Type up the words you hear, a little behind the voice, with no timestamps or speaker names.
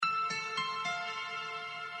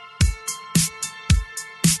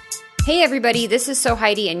Hey everybody, this is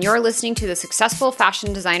Heidi, and you're listening to the Successful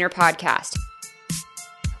Fashion Designer Podcast.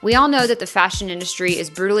 We all know that the fashion industry is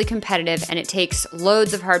brutally competitive and it takes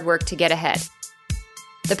loads of hard work to get ahead.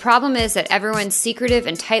 The problem is that everyone's secretive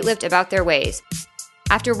and tight-lipped about their ways.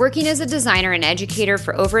 After working as a designer and educator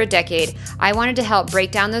for over a decade, I wanted to help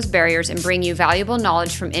break down those barriers and bring you valuable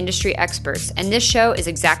knowledge from industry experts, and this show is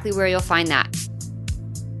exactly where you'll find that.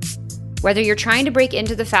 Whether you're trying to break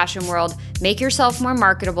into the fashion world, make yourself more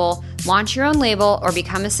marketable, launch your own label, or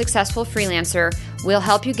become a successful freelancer, we'll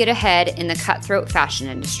help you get ahead in the cutthroat fashion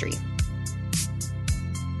industry.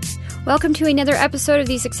 Welcome to another episode of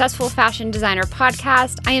the Successful Fashion Designer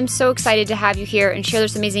Podcast. I am so excited to have you here and share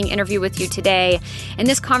this amazing interview with you today. In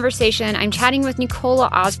this conversation, I'm chatting with Nicola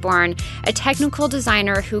Osborne, a technical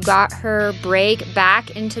designer who got her break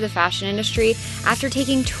back into the fashion industry after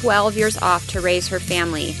taking 12 years off to raise her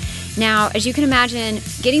family. Now, as you can imagine,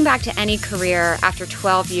 getting back to any career after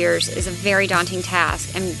 12 years is a very daunting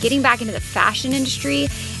task, and getting back into the fashion industry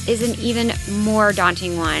is an even more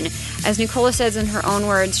daunting one. As Nicola says in her own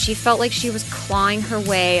words, she felt like she was clawing her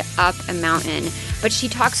way up a mountain. But she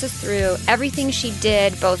talks us through everything she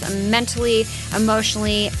did, both mentally,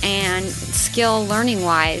 emotionally, and skill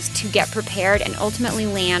learning-wise, to get prepared and ultimately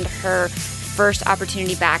land her first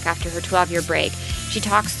opportunity back after her 12-year break. She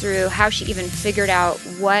talks through how she even figured out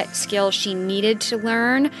what skills she needed to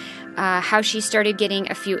learn, how she started getting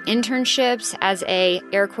a few internships as a,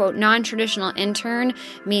 air quote, non-traditional intern,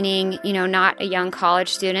 meaning, not a young college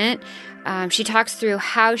student. She talks through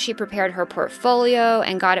how she prepared her portfolio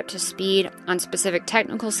and got up to speed on specific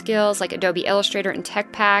technical skills like Adobe Illustrator and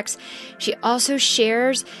tech packs. She also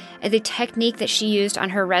shares the technique that she used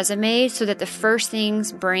on her resume so that the first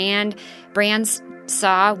things brands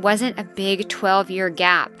saw wasn't a big 12-year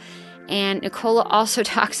gap. And Nicola also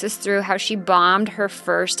talks us through how she bombed her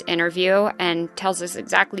first interview and tells us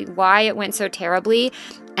exactly why it went so terribly,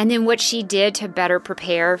 and then what she did to better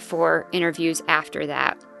prepare for interviews after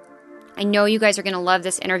that. I know you guys are going to love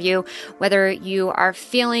this interview, whether you are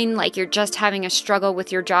feeling like you're just having a struggle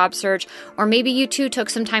with your job search, or maybe you too took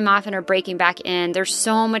some time off and are breaking back in. There's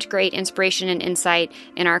so much great inspiration and insight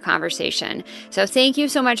in our conversation. So thank you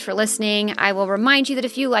so much for listening. I will remind you that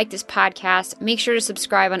if you like this podcast, make sure to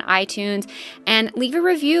subscribe on iTunes and leave a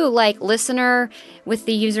review like listener with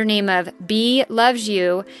the username of B Loves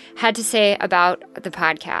You had to say about the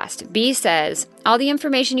podcast. B says, all the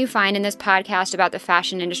information you find in this podcast about the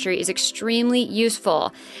fashion industry is extremely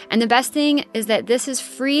useful. And the best thing is that this is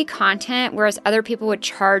free content, whereas other people would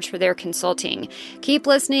charge for their consulting. Keep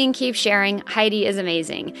listening, keep sharing. Heidi is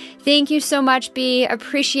amazing. Thank you so much, B.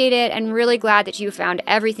 Appreciate it, and really glad that you found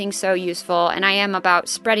everything so useful. And I am about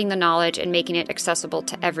spreading the knowledge and making it accessible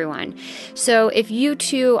to everyone. So if you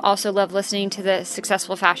too also love listening to the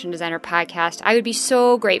Successful Fashion Designer Podcast, I would be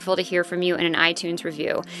so grateful to hear from you in an iTunes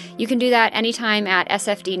review. You can do that anytime at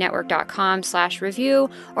sfdnetwork.com/review,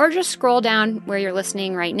 or just scroll down where you're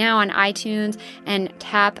listening right now on iTunes and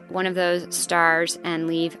tap one of those stars and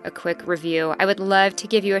leave a quick review. I would love to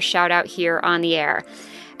give you a shout out here on the air.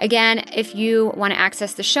 Again, if you want to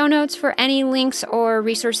access the show notes for any links or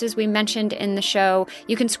resources we mentioned in the show,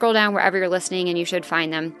 you can scroll down wherever you're listening and you should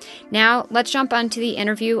find them. Now, let's jump on to the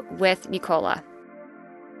interview with Nicola.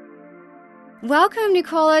 Welcome,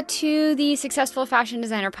 Nicola, to the Successful Fashion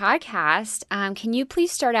Designer Podcast. Can you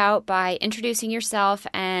please start out by introducing yourself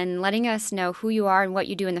and letting us know who you are and what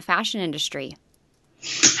you do in the fashion industry?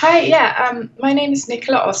 Hi, my name is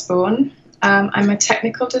Nicola Osborne. I'm a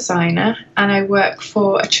technical designer and I work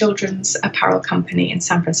for a children's apparel company in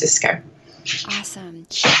San Francisco. Awesome.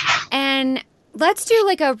 And let's do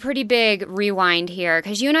like a pretty big rewind here,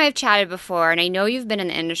 because you and I have chatted before, and I know you've been in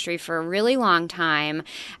the industry for a really long time.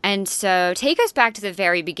 And so take us back to the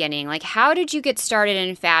very beginning. Like, how did you get started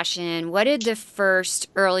in fashion? What did the first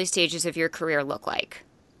early stages of your career look like?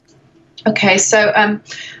 Okay, so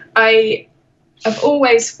I have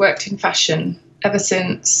always worked in fashion ever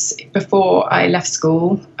since before I left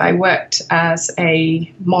school. I worked as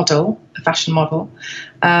a model, a fashion model,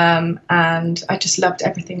 and I just loved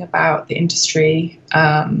everything about the industry.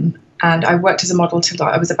 And I worked as a model till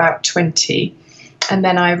I was about 20. And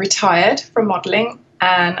then I retired from modeling,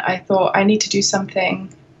 and I thought I need to do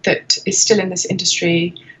something that is still in this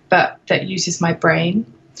industry, but that uses my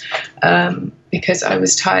brain, because I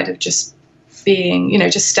was tired of just being,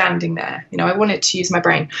 just standing there. I wanted to use my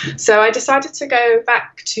brain. So I decided to go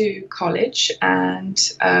back to college, and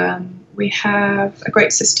we have a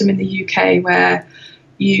great system in the UK where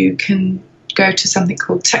you can go to something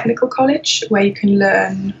called technical college, where you can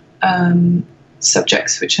learn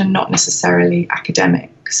subjects which are not necessarily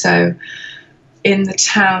academic. So in the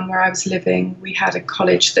town where I was living, we had a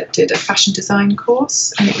college that did a fashion design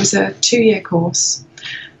course, and it was a 2-year course.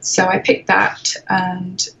 So I picked that,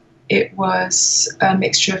 and it was a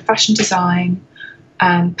mixture of fashion design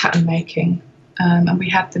and pattern making. And we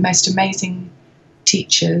had the most amazing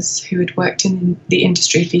teachers who had worked in the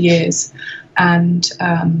industry for years. And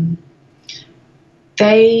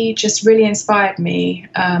they just really inspired me.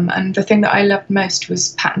 And the thing that I loved most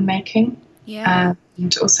was pattern making. Yeah.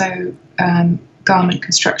 And also garment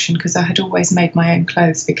construction, because I had always made my own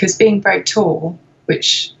clothes. Because being very tall,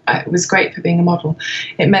 which was great for being a model,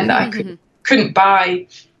 it meant that I couldn't buy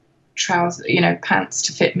trousers, pants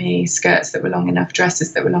to fit me, skirts that were long enough,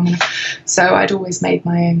 dresses that were long enough. So I'd always made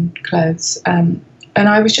my own clothes. And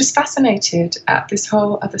I was just fascinated at this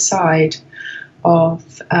whole other side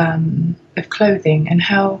of clothing, and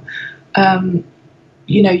how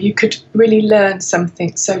you could really learn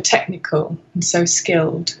something so technical and so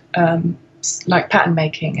skilled, like pattern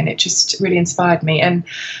making, and it just really inspired me. And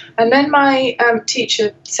then my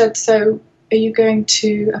teacher said, "So are you going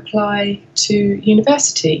to apply to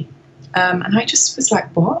university?" And I just was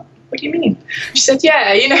like, "What? What do you mean?" She said,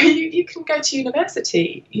 "Yeah, you can go to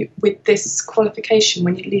university with this qualification.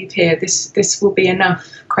 When you leave here, this will be enough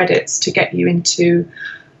credits to get you into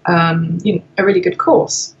a really good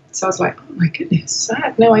course." So I was like, "Oh my goodness, I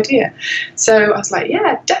had no idea." So I was like,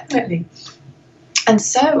 "Yeah, definitely." And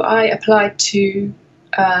so I applied to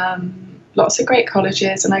lots of great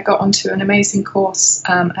colleges, and I got onto an amazing course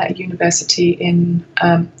at a university in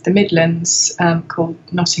the Midlands called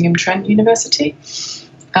Nottingham Trent University.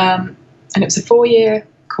 And it was a 4-year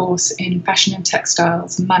course in fashion and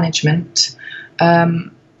textiles management.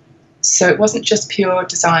 So it wasn't just pure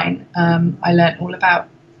design. I learned all about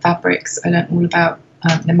fabrics. I learned all about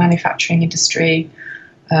the manufacturing industry,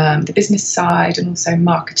 the business side, and also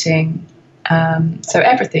marketing. So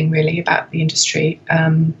everything really about the industry.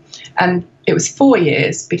 And it was 4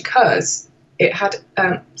 years because it had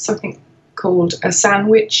something called a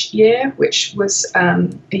sandwich year, which was a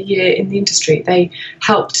year in the industry. They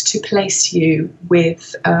helped to place you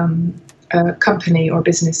with a company or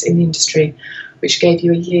business in the industry, which gave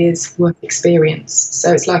you a year's work experience.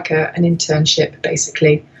 So it's like an internship,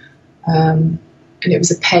 basically. And it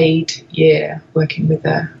was a paid year working with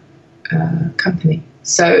a company.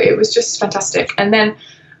 So it was just fantastic. And then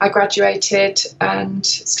I graduated and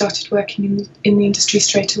started working in the industry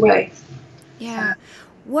straight away. Yeah.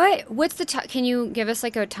 What's can you give us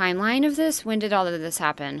like a timeline of this? When did all of this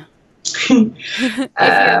happen? You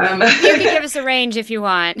can give us a range if you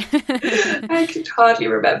want. I could hardly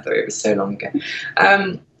remember. It was so long ago.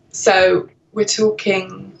 So we're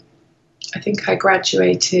talking, I think I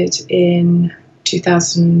graduated in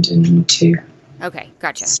 2002. Okay,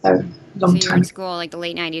 gotcha. So long you time. were in school like the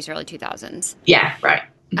late 90s, early 2000s. Yeah, right.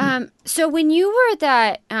 So when you were at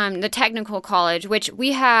that, the technical college, which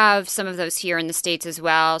we have some of those here in the States as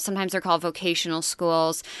well, sometimes they're called vocational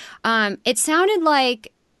schools. It sounded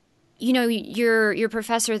like, your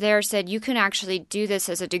professor there said you can actually do this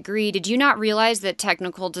as a degree. Did you not realize that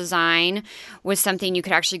technical design was something you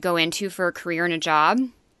could actually go into for a career and a job?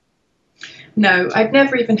 No, I'd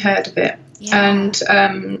never even heard of it. Yeah.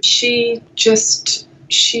 And she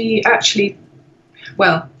actually,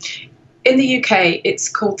 well, in the UK, it's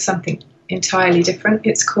called something entirely different.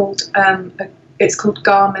 It's called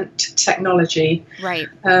garment technology. Right.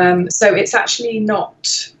 So it's actually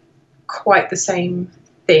not quite the same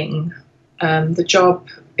thing. The job,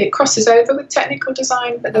 it crosses over with technical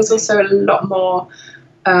design, but there's also a lot more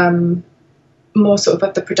sort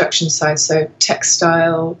of the production side. So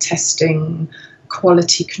textile testing,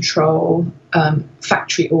 quality control,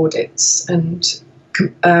 factory audits, and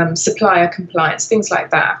supplier compliance, things like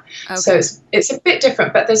that. Okay. So it's a bit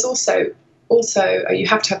different, but there's also you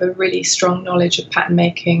have to have a really strong knowledge of pattern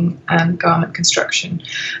making and garment construction.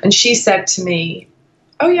 And she said to me,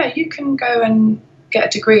 "Oh yeah, you can go and get a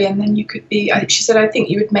degree, and then you could be," she said, "I think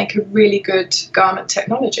you would make a really good garment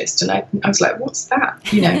technologist." And I was like, "What's that?"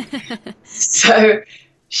 So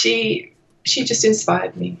she just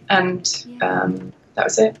inspired me, and that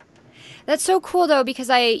was it. That's so cool, though, because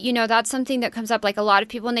that's something that comes up. Like a lot of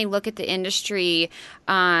people, when they look at the industry,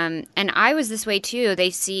 and I was this way too,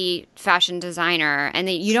 they see fashion designer, and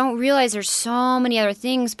you don't realize there's so many other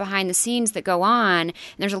things behind the scenes that go on. And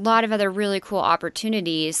there's a lot of other really cool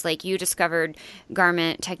opportunities. Like you discovered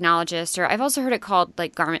garment technologist, or I've also heard it called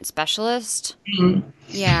like garment specialist. Mm-hmm.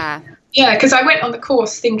 Yeah. Yeah, because I went on the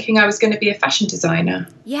course thinking I was going to be a fashion designer.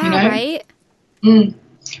 Yeah, right? Mm.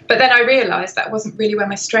 But then I realised that wasn't really where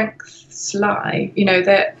my strengths lie.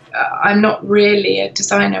 That I'm not really a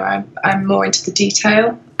designer. I'm more into the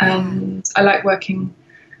detail, and I like working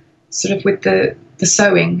sort of with the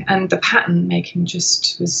sewing and the pattern making, it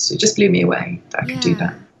just blew me away that I could do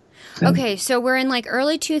that. Okay, so we're in like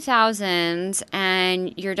early 2000s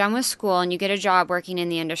and you're done with school and you get a job working in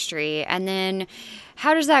the industry. And then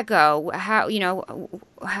how does that go? How,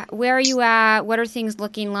 where are you at? What are things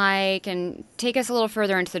looking like? And take us a little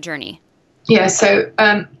further into the journey. Yeah, so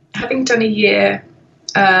having done a year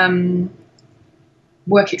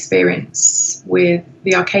work experience with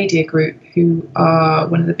the Arcadia Group, who are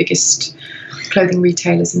one of the biggest clothing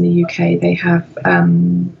retailers in the UK, they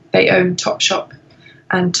own TopShop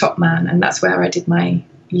and Top Man, and that's where I did my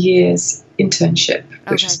year's internship,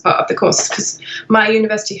 which was part of the course, because my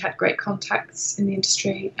university had great contacts in the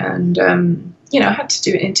industry, and I had to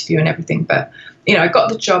do an interview and everything, but I got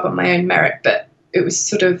the job on my own merit. But it was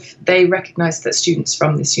sort of, they recognised that students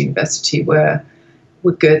from this university were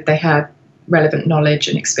good, they had relevant knowledge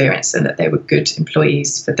and experience, and that they were good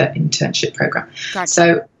employees for the internship program. Gotcha.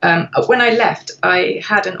 So when I left, I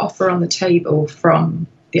had an offer on the table from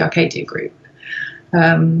the Arcadia Group.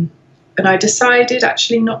 And I decided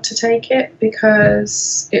actually not to take it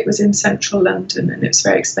because it was in central London and it was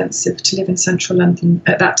very expensive to live in central London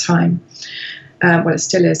at that time. Well, it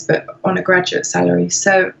still is, but on a graduate salary.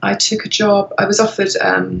 So I took a job. I was offered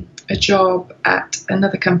a job at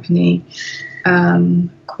another company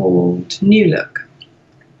called New Look.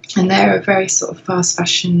 And they're a very sort of fast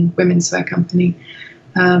fashion women's wear company.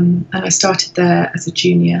 And I started there as a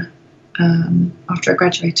junior after I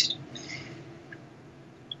graduated.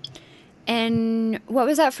 And what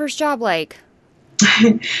was that first job like?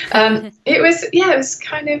 It was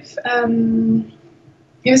kind of,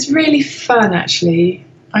 it was really fun, actually.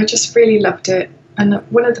 I just really loved it. And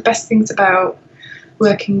one of the best things about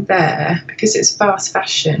working there, because it's fast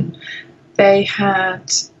fashion, they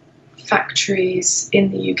had factories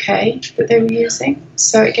in the UK that they were using.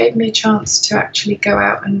 So it gave me a chance to actually go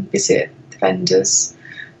out and visit the vendors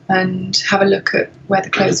and have a look at where the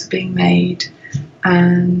clothes were being made.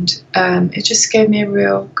 And it just gave me a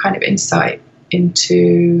real kind of insight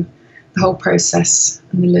into the whole process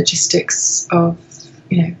and the logistics of,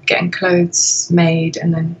 getting clothes made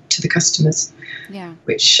and then to the customers. Yeah.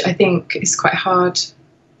 Which I think is quite hard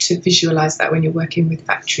to visualize that when you're working with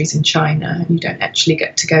factories in China and you don't actually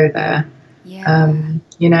get to go there. Yeah.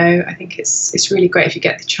 I think it's really great if you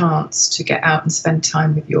get the chance to get out and spend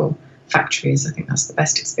time with your factories. I think that's the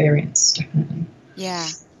best experience, definitely. Yeah.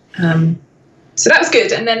 So that was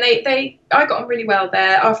good. And then I got on really well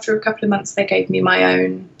there. After a couple of months, they gave me my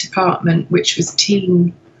own department, which was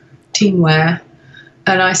teen wear.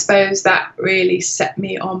 And I suppose that really set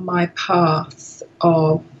me on my path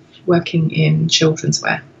of working in children's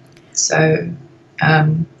wear. So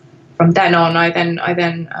from then on, I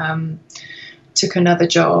then took another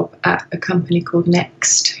job at a company called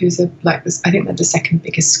Next, who's I think they're the second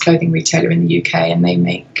biggest clothing retailer in the UK, and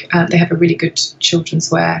they have a really good children's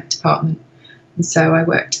wear department. And so I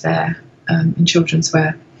worked there in children's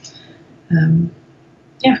wear.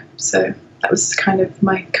 So that was kind of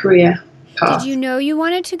my career path. Did you know you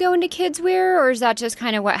wanted to go into kids wear, or is that just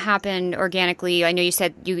kind of what happened organically? I know you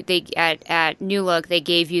said at New Look they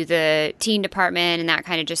gave you the teen department, and that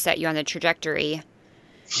kind of just set you on the trajectory.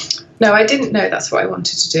 No, I didn't know that's what I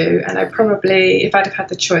wanted to do, and I probably, if I'd have had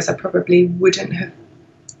the choice, I probably wouldn't have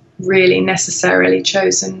really necessarily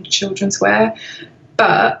chosen children's wear.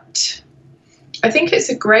 But I think it's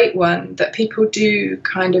a great one that people do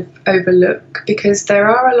kind of overlook, because there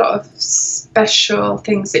are a lot of special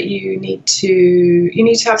things that you need to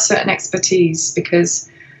have certain expertise, because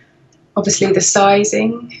obviously the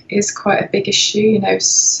sizing is quite a big issue,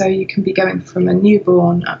 so you can be going from a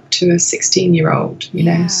newborn up to a 16-year-old,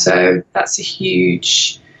 so that's a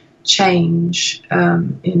huge change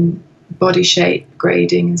in body shape,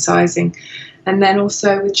 grading and sizing. And then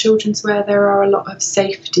also with children's wear, there are a lot of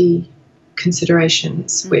safety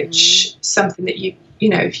considerations, which something that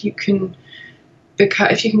if you can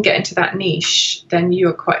get into that niche, then you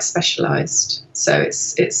are quite specialized. So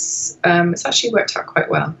it's actually worked out quite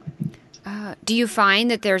well, I think. Do you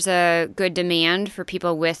find that there's a good demand for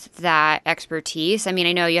people with that expertise? I mean,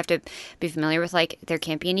 I know you have to be familiar with, there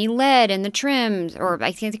can't be any lead in the trims, or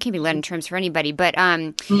I think there can't be lead in trims for anybody, but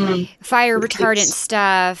fire retardant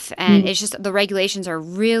stuff, and it's just the regulations are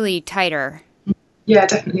really tighter. Yeah,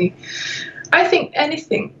 definitely. I think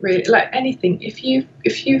anything really,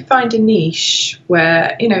 if you find a niche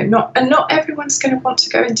where not everyone's going to want to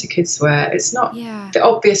go into kids wear. It's not the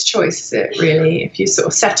obvious choice, is it? Really, if you sort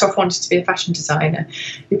of set off wanting to be a fashion designer,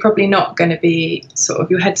 you're probably not going to be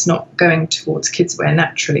your head's not going towards kids wear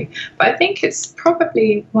naturally. But I think it's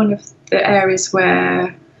probably one of the areas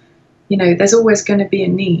where there's always going to be a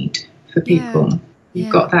need for people.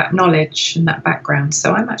 You've got that knowledge and that background.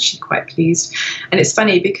 So I'm actually quite pleased. And it's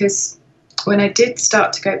funny because when I did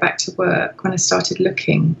start to go back to work, when I started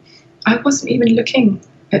looking, I wasn't even looking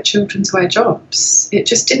at children's wear jobs. It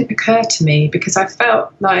just didn't occur to me because I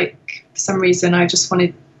felt like for some reason I just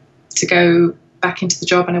wanted to go back into the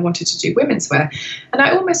job and I wanted to do women's wear. And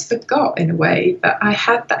I almost forgot in a way that I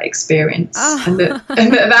had that experience and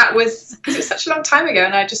that was because it was such a long time ago.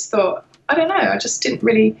 And I just thought, I don't know, I just didn't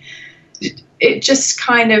really, it just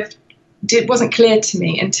kind of wasn't clear to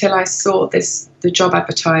me until I saw the job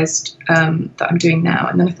advertised that I'm doing now.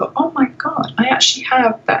 And then I thought, oh my God, I actually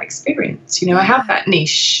have that experience. I have that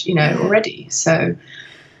niche, already. So,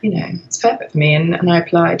 it's perfect for me. And I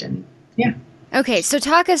applied and yeah. Okay, so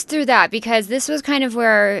talk us through that, because this was kind of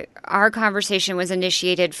where our conversation was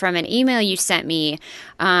initiated from an email you sent me.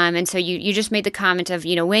 And so you just made the comment of,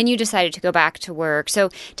 when you decided to go back to work. So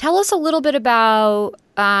tell us a little bit about,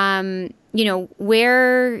 where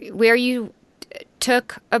you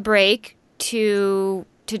took a break to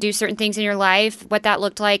do certain things in your life, what that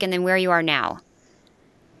looked like, and then where you are now.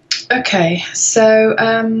 Okay, so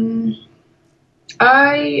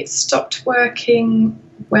I stopped working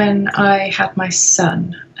when I had my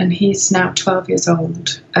son, and he's now 12 years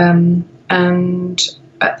old. And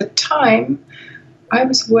at the time, I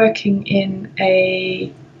was working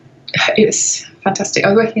it was fantastic. I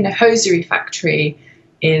was working in a hosiery factory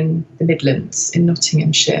in the Midlands, in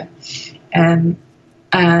Nottinghamshire. And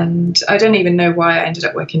I don't even know why I ended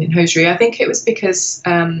up working in hosiery. I think it was because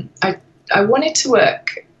I wanted to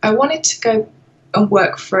work. I wanted to go and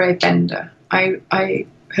work for a vendor. I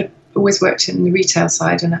had always worked in the retail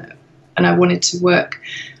side, and I wanted to work.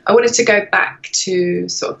 I wanted to go back to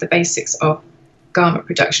sort of the basics of garment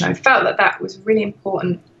production. I felt that was a really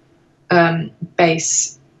important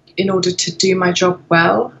base in order to do my job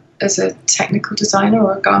well as a technical designer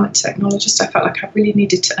or a garment technologist. I felt like I really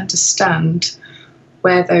needed to understand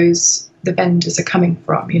where the vendors are coming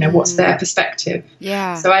from. What's their perspective.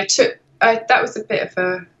 Yeah. So that was a bit of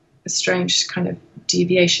a strange kind of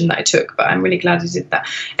deviation that I took, but I'm really glad I did that.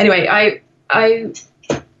 Anyway, I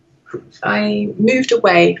moved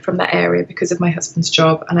away from that area because of my husband's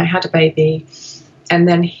job, and I had a baby, and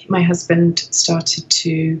then my husband started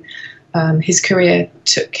to his career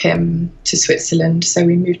took him to Switzerland, so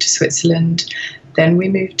we moved to Switzerland, then we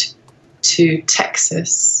moved to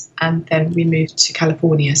Texas, and then we moved to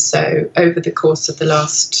California. So over the course of the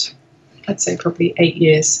last, I'd say probably 8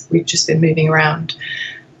 years, we've just been moving around.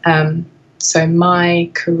 So my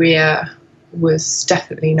career was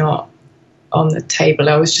definitely not on the table.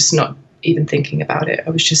 I was just not even thinking about it. I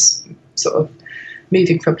was just sort of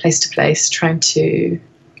moving from place to place, trying to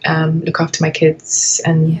look after my kids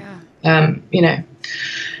and,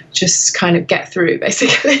 just kind of get through,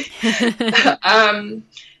 basically.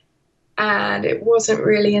 And it wasn't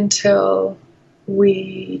really until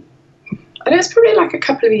I know it's probably like a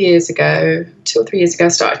couple of years ago, 2 or 3 years ago, I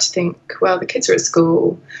started to think, well, the kids are at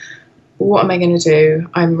school. What am I going to do?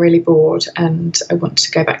 I'm really bored and I want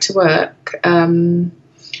to go back to work. And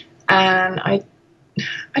I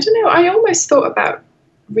don't know, I almost thought about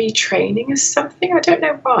retraining as something. I don't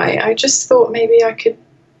know why. I just thought maybe I could,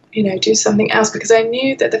 do something else, because I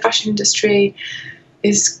knew that the fashion industry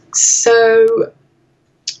is so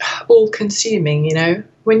all-consuming,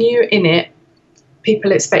 When you're in it,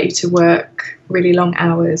 people expect you to work really long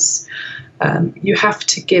hours. You have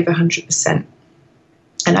to give 100%.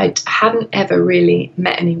 And I hadn't ever really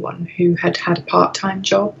met anyone who had a part-time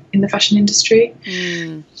job in the fashion industry.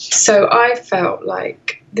 So I felt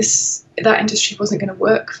like that industry wasn't going to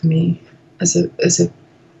work for me as a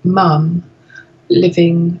mum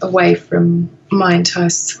living away from my entire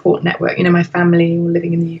support network, my family all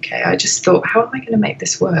living in the UK. I just thought, how am I going to make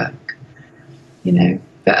this work? But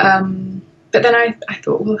then I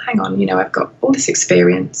thought, well, hang on, I've got all this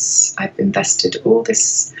experience. I've invested all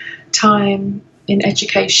this time in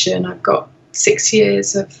education. I've got 6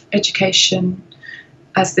 years of education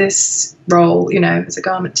as this role, as a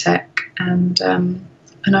garment tech.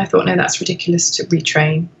 And I thought, no, that's ridiculous to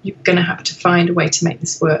retrain. You're going to have to find a way to make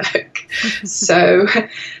this work. So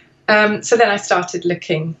then I started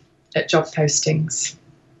looking at job postings,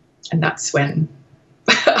 and that's when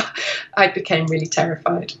I became really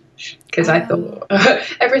terrified, because I thought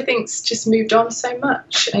everything's just moved on so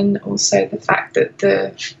much, and also the fact that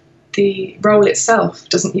the role itself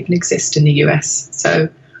doesn't even exist in the US. So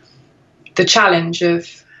the challenge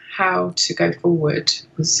of how to go forward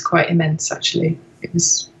was quite immense, actually. It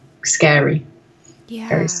was scary. Yeah.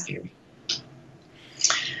 Very scary.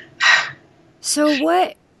 So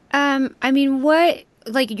what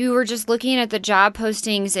like you were just looking at the job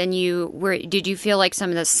postings and did you feel like some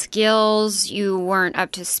of the skills you weren't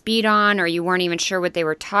up to speed on, or you weren't even sure what they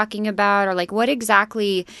were talking about, or like what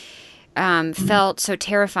exactly felt so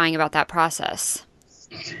terrifying about that process?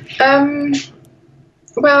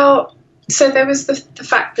 Well, so there was the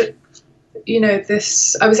fact that,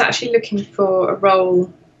 I was actually looking for a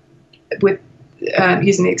role with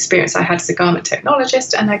using the experience I had as a garment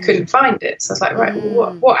technologist, and I couldn't find it. So I was like, right,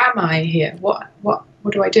 what am I here? What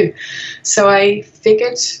do I do? So I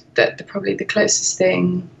figured that probably the closest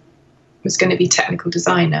thing was going to be technical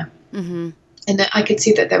designer. Mm-hmm. And that I could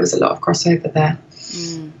see that there was a lot of crossover there.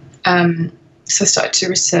 So I started to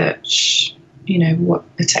research, what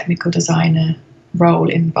a technical designer role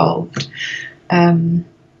involved. And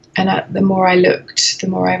the more I looked, the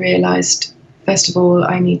more I realized, first of all,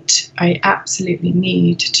 I absolutely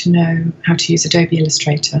need to know how to use Adobe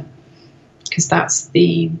Illustrator, because that's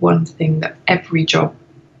the one thing that every job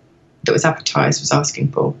that was advertised was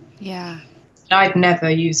asking for. Yeah. I'd never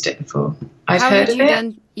used it before. I'd heard of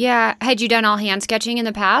it. Had you done all hand sketching in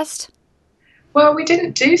the past? Well, we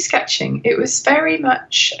didn't do sketching. It was very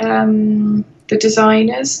much the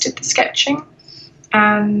designers did the sketching,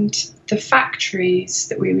 and the factories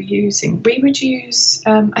that we were using, we would use,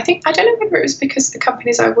 I don't know whether it was because the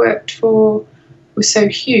companies I worked for were so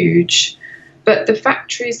huge, but the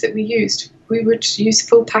factories that we used, we would use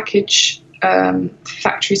full package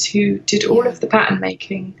factories who did all of the pattern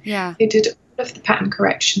making. Yeah. They did all of the pattern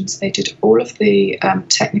corrections. They did all of the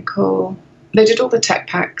they did all the tech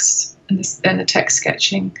packs and the tech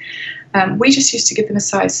sketching. We just used to give them a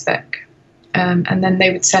size spec. And then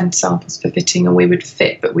they would send samples for fitting, and we would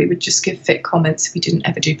fit, but we would just give fit comments. We didn't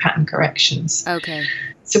ever do pattern corrections. Okay.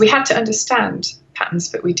 So we had to understand patterns,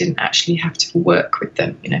 but we didn't actually have to work with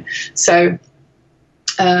them, So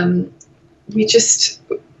we just...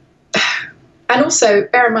 And also,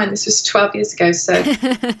 bear in mind, this was 12 years ago, so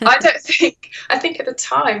I think at the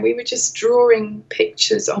time we were just drawing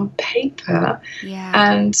pictures on paper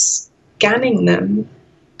and scanning them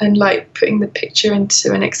and like putting the picture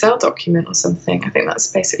into an Excel document or something. I think that's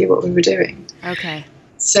basically what we were doing. Okay.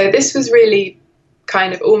 So this was really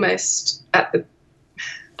kind of almost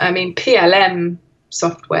PLM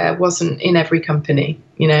software wasn't in every company,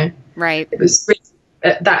 Right. It was really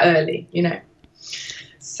that early,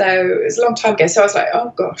 So it was a long time ago. So I was like,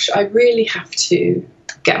 oh gosh, I really have to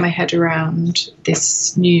get my head around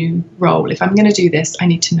this new role. If I'm going to do this, I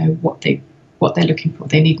need to know what they're looking for.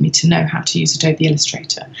 They need me to know how to use Adobe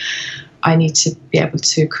Illustrator. I need to be able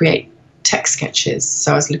to create text sketches.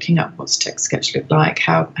 So I was looking up what's text sketch look like,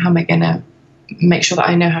 how am I going to make sure that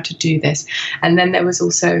I know how to do this. And then there was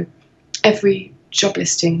also, every job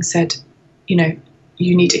listing said, you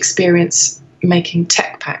need experience making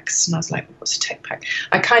tech packs. And I was like, what's a tech pack?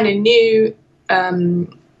 I kind of knew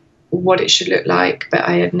what it should look like, but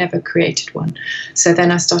I had never created one. So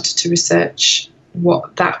then I started to research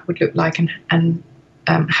what that would look like and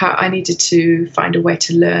how I needed to find a way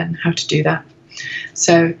to learn how to do that.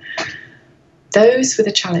 So those were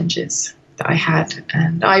the challenges that I had.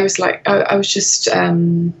 And I was like, I was just, I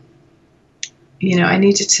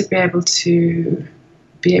needed to be able to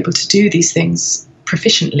do these things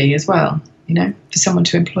proficiently as well, for someone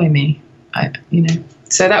to employ me,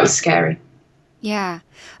 so that was scary. Yeah.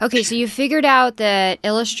 Okay, so you figured out that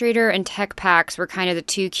Illustrator and tech packs were kind of the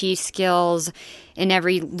two key skills in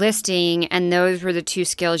every listing, and those were the two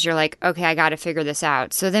skills you're like, okay, I got to figure this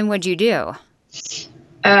out. So then what'd you do?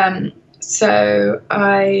 So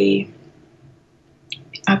I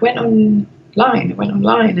went online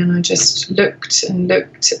and I just looked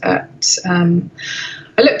at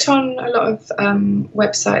I looked on a lot of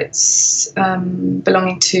websites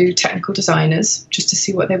belonging to technical designers just to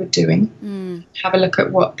see what they were doing, have a look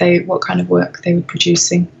at what kind of work they were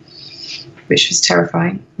producing, which was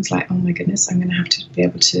terrifying. I was like, oh my goodness, I'm going to have to be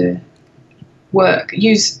able to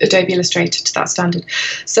use Adobe Illustrator to that standard.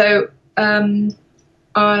 So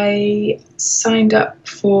I signed up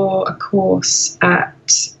for a course at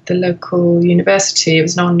the local university. It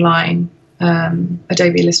was an online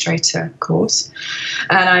Adobe Illustrator course,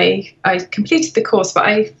 and I completed the course, but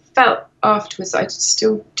I felt afterwards I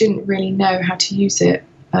still didn't really know how to use it,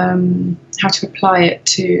 how to apply it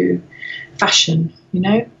to fashion,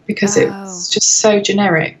 because it was just so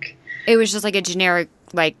generic. It was just like a generic,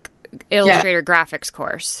 like Illustrator graphics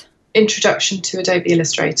course. Introduction to Adobe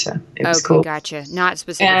Illustrator. It was called. Gotcha. Not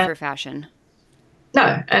specific for fashion.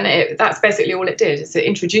 No, and that's basically all it did. Is it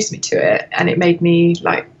introduced me to it, and it made me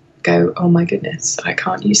like go, oh my goodness, I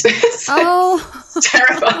can't use this. Oh, it's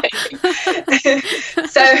terrifying.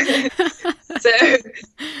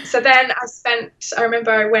 so then I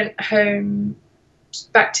remember I went home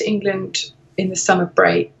back to England in the summer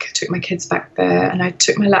break. I took my kids back there, and I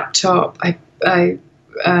took my laptop. I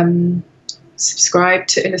subscribed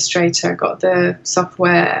to Illustrator, got the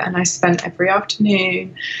software, and I spent every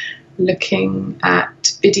afternoon looking at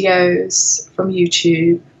videos from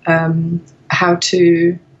YouTube, how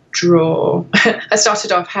to draw. I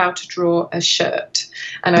started off how to draw a shirt,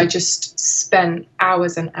 and I just spent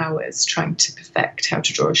hours and hours trying to perfect how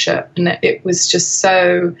to draw a shirt, and it was just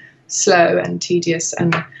so slow and tedious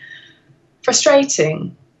and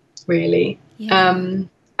frustrating, really. Yeah. And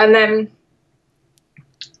then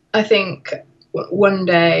I think one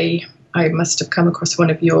day I must have come across one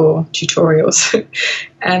of your tutorials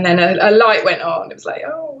and then a light went on. It was like,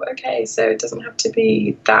 oh, okay, so it doesn't have to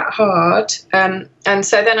be that hard. And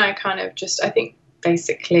so then I kind of just, I think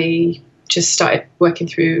basically just started working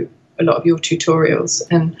through a lot of your tutorials,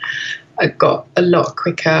 and I got a lot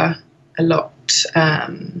quicker, a lot,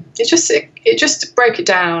 it just broke it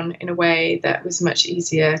down in a way that was much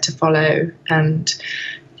easier to follow. And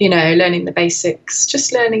you know, learning the basics,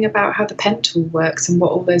 just learning about how the pen tool works and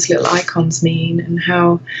what all those little icons mean, and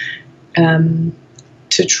how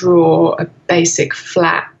to draw a basic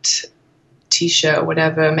flat t-shirt or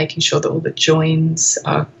whatever, making sure that all the joins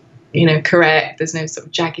are, you know, correct. There's no sort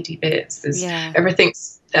of jaggedy bits. There's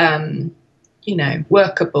everything's, you know,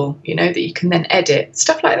 workable, you know, that you can then edit.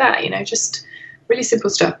 Stuff like that, you know, just really simple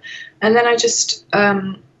stuff. And then I just,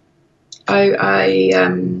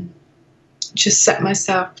 just set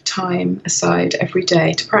myself time aside every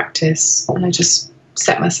day to practice, and I just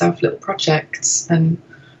set myself little projects, and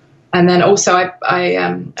then also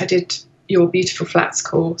I did your Beautiful Flats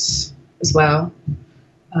course as well,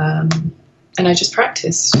 and I just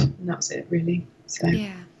practiced, and that was it really. So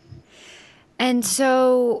yeah. And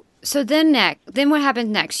so then what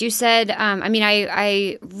happened next? You said, I mean,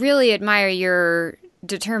 I really admire your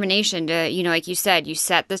determination to, you know, like you said, you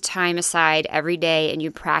set the time aside every day and you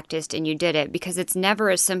practiced and you did it, because it's never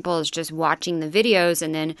as simple as just watching the videos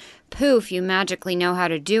and then poof, you magically know how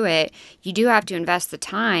to do it. You do have to invest the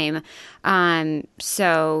time.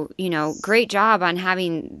 So, you know, great job on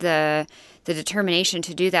having the determination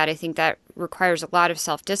to do that. I think that requires a lot of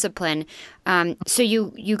self-discipline. So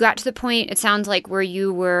you got to the point, it sounds like, where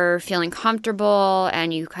you were feeling comfortable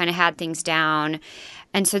and you kind of had things down.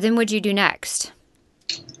 And so then what'd you do next?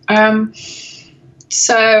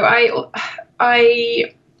 So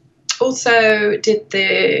I also did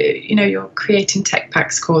the, you know, your Creating Tech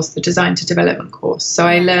Packs course, the Design to Development course. So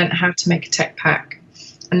I learned how to make a tech pack,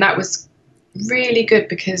 and that was really good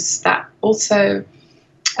because that also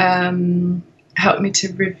helped me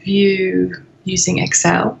to review using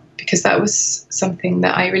Excel, because that was something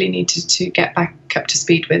that I really needed to get back up to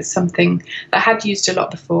speed with, something that I had used a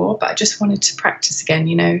lot before, but I just wanted to practice again,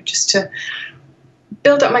 you know, just to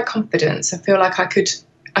build up my confidence. I feel like I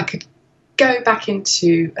could go back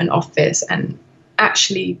into an office and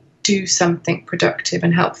actually do something productive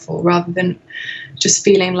and helpful, rather than just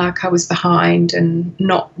feeling like I was behind and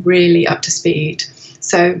not really up to speed.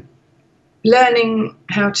 So learning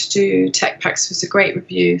how to do tech packs was a great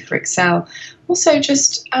review for Excel. Also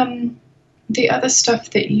just the other stuff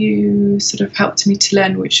that you sort of helped me to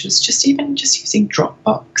learn, which was just using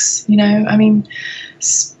Dropbox, you know, I mean,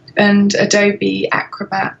 and Adobe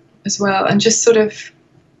Acrobat as well, and just sort of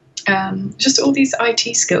just all these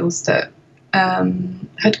IT skills that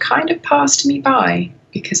had kind of passed me by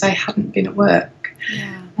because I hadn't been at work.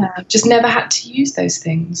 Just never had to use those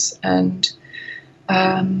things, and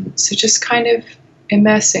so just kind of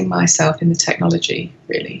immersing myself in the technology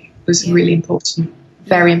really was really important,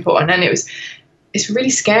 very important. And it's really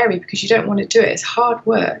scary because you don't want to do it. It's hard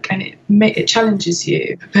work and it challenges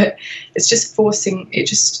you, but it's just I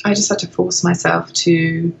just had to force myself to,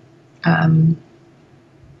 you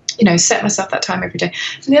know, set myself that time every day.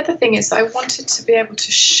 And the other thing is I wanted to be able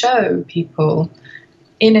to show people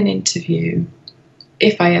in an interview,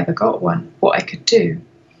 if I ever got one, what I could do.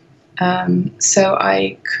 So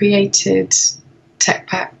I created tech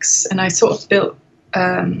packs, and I sort of built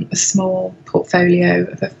a small portfolio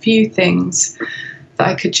of a few things that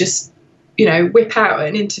I could just, you know, whip out at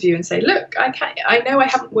an interview and say, look, I know I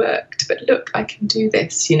haven't worked, but look, I can do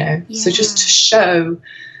this, you know. So just to show,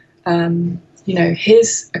 you know,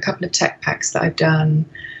 here's a couple of tech packs that I've done,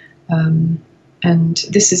 and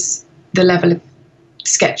this is the level of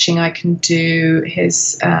sketching I can do.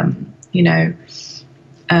 Here's, you know,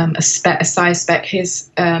 a size spec. Here's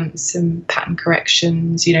some pattern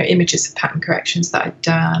corrections, you know, images of pattern corrections that I've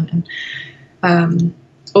done. And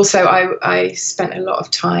also I spent a lot of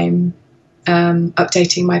time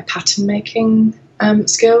updating my pattern making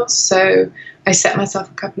skills. So I set myself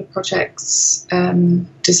a couple of projects,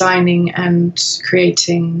 designing and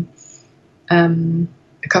creating I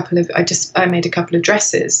made a couple of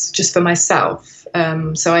dresses just for myself.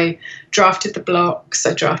 So I drafted the blocks,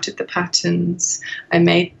 I drafted the patterns, I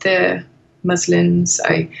made the muslins,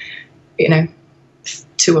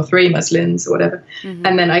 2 or 3 muslins or whatever. Mm-hmm.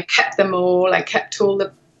 And then I kept them all. I kept all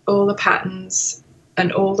the patterns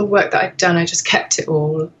and all the work that I'd done. I just kept it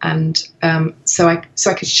all. And so I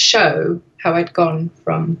could show how I'd gone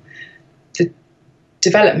from the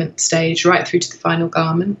development stage right through to the final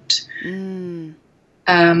garment. And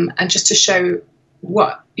just to show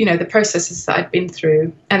what, the processes that I'd been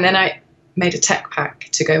through. And then I made a tech pack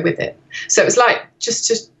to go with it. So it was like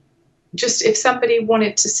just if somebody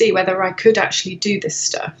wanted to see whether I could actually do this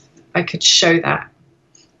stuff, I could show that,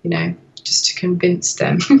 just to convince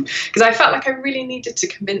them. Because I felt like I really needed to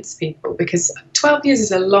convince people, because 12 years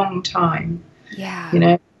is a long time.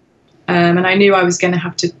 Yeah. And I knew I was going to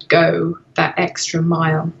have to go that extra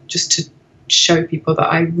mile just to show people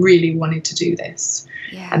that I really wanted to do this,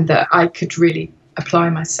 and that I could really apply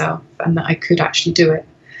myself and that I could actually do it.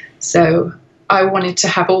 So I wanted to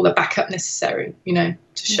have all the backup necessary, to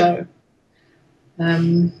show.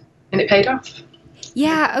 And it paid off.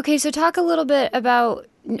 Yeah. Okay. So talk a little bit about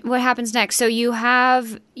what happens next. So you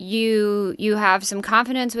have some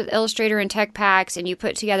confidence with Illustrator and tech packs, and you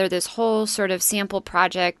put together this whole sort of sample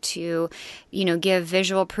project to, give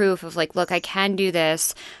visual proof of like, look, I can do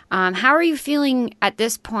this. How are you feeling at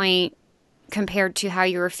this point compared to how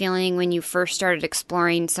you were feeling when you first started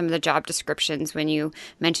exploring some of the job descriptions, when you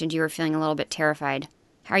mentioned you were feeling a little bit terrified?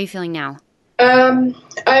 How are you feeling now? I'm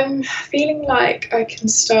feeling like I can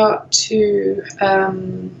start to,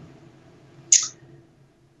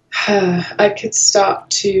 I could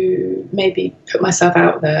start to maybe put myself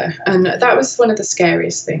out there. And that was one of the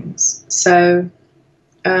scariest things. So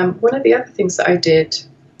one of the other things that I did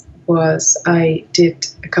was I did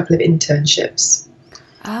a couple of internships.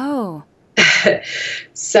 Oh.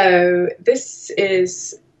 So this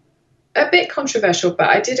is a bit controversial, but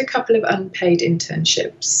I did a couple of unpaid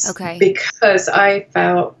internships. Okay. Because I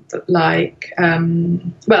felt like, at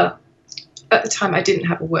the time I didn't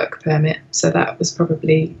have a work permit, so that was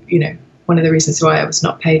probably, one of the reasons why I was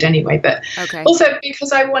not paid anyway. But also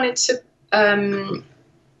because I wanted to, I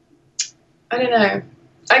don't know,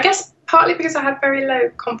 I guess partly because I had very low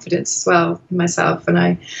confidence as well in myself, and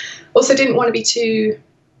I also didn't want to be too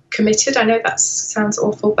committed. I know that sounds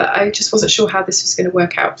awful, but I just wasn't sure how this was going to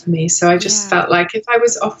work out for me. So I just felt like if I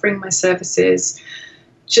was offering my services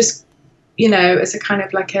just, as a kind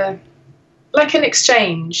of like an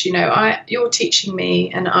exchange, you're teaching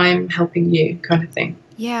me and I'm helping you kind of thing.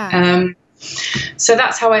 Yeah. So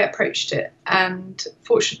that's how I approached it. And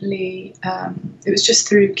fortunately, it was just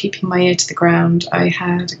through keeping my ear to the ground.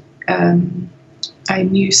 I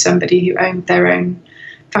knew somebody who owned their own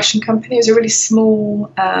fashion company. It was a really small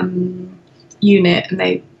unit, and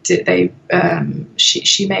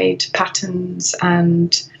she made patterns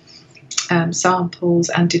and samples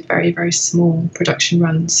and did very, very small production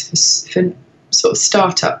runs for sort of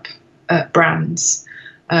startup brands.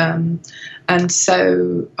 And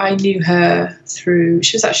so I knew her through.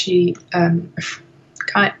 She was actually at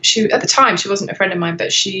the time she wasn't a friend of mine,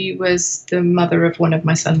 but she was the mother of one of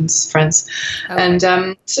my son's friends. Okay. And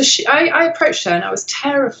so I approached her, and I was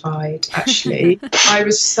terrified, actually. I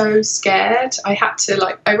was so scared. I had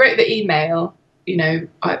to I wrote the email,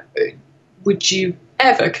 would you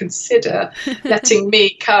ever consider letting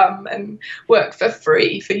me come and work for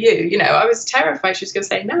free for you? I was terrified she was going to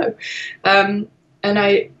say no. And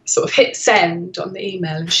I sort of hit send on the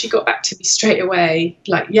email, and she got back to me straight away,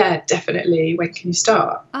 like, yeah, definitely. When can you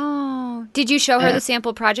start? Oh, did you show her the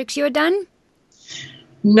sample projects you had done?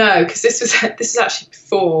 No, because this was actually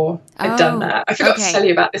before I'd done that. I forgot to tell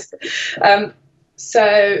you about this.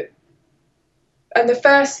 So, and the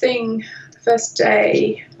first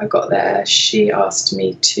day I got there, she asked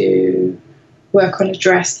me to work on a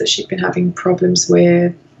dress that she'd been having problems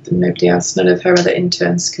with. None of her other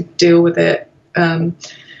interns could deal with it. And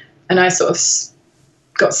I sort of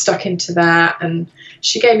got stuck into that, and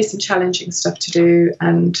she gave me some challenging stuff to do,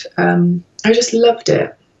 and I just loved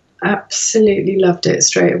it. Absolutely loved it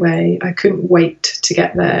straight away. I couldn't wait to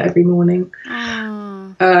get there every morning.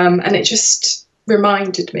 And it just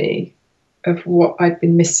reminded me of what I'd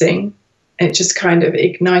been missing. It just kind of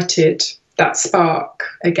ignited that spark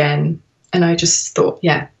again. And I just thought,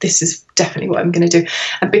 yeah, this is definitely what I'm going to do.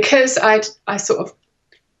 And because I sort of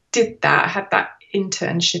did that, I had that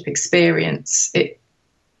internship experience, it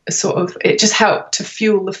just helped to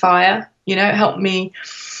fuel the fire. It helped me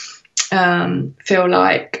feel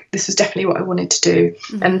like this was definitely what I wanted to do.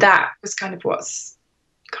 And that was kind of what's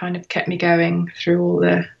kind of kept me going through all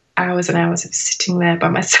the hours and hours of sitting there by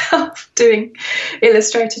myself doing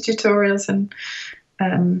Illustrator tutorials and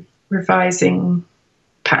revising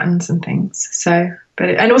patterns and things. So,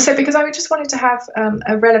 and also because I just wanted to have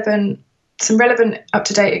some relevant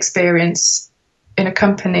up-to-date experience in a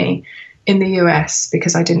company in the US,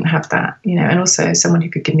 because I didn't have that, and also someone who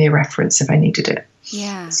could give me a reference if I needed it.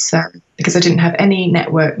 Yeah. So because I didn't have any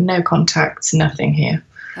network, no contacts, nothing here.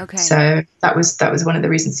 Okay. So that was one of the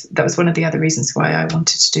reasons. That was one of the other reasons why I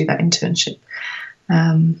wanted to do that internship.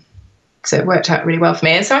 So it worked out really well for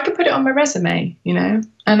me, and so I could put it on my resume, and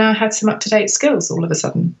I had some up-to-date skills all of a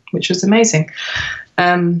sudden, which was amazing.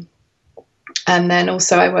 And then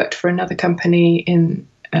also I worked for another company in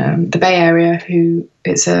the Bay Area who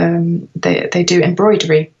they do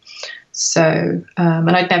embroidery. So,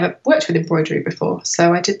 and I'd never worked with embroidery before.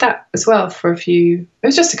 So I did that as well it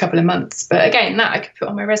was just a couple of months. But again, that I could put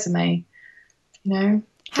on my resume,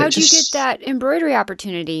 How did you get that embroidery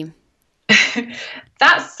opportunity?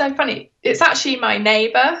 That's so funny. It's actually my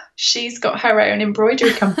neighbour. She's got her own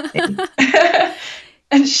embroidery company.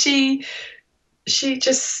 And she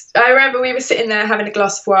just, I remember we were sitting there having a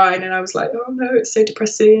glass of wine and I was like, oh no, it's so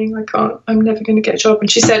depressing. I'm never going to get a job.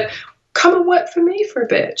 And she said, come and work for me for a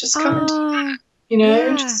bit. Just come and,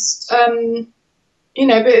 yeah. just, but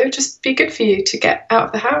it would just be good for you to get out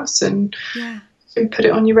of the house and put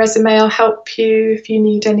it on your resume. I'll help you if you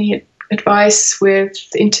need any advice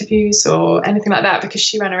with interviews or anything like that, because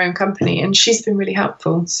she ran her own company and she's been really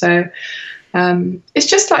helpful. So it's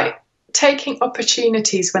just like taking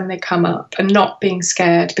opportunities when they come up and not being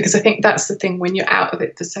scared, because I think that's the thing, when you're out of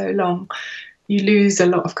it for so long, you lose a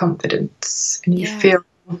lot of confidence and you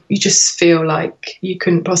just feel like you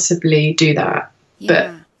couldn't possibly do that.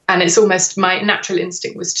 And it's almost, my natural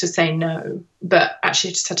instinct was to say no, but actually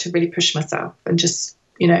I just had to really push myself and just,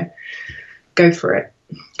 go for it,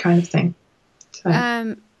 kind of thing.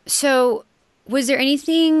 So was there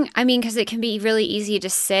anything, because it can be really easy to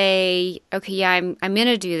say, okay, yeah, I'm going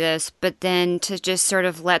to do this, but then to just sort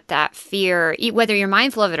of let that fear, whether you're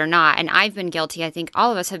mindful of it or not, and I've been guilty, I think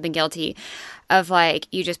all of us have been guilty of, like,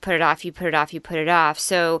 you just put it off, you put it off, you put it off.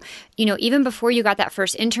 So, even before you got that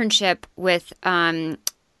first internship with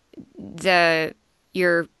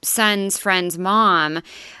your son's friend's mom,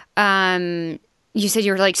 you said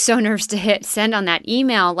you were like so nervous to hit send on that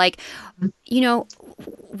email. Like,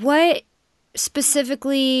 what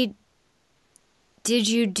specifically did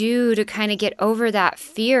you do to kind of get over that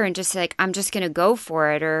fear and just like, I'm just going to go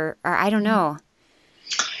for it, or I don't know.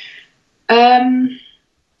 I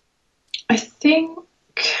think,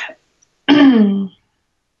 I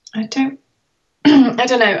don't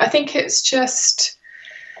know. I think it's just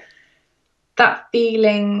that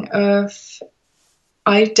feeling of,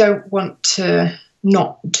 I don't want to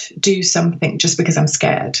not do something just because I'm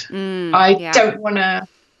scared. I don't want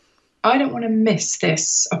to miss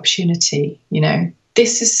this opportunity.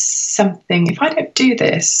 This is something, if I don't do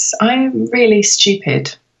this, I'm really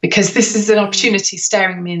stupid, because this is an opportunity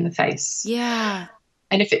staring me in the face. Yeah.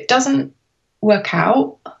 And if it doesn't work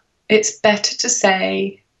out, it's better to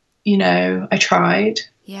say, I tried,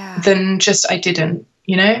 than just I didn't,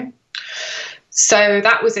 So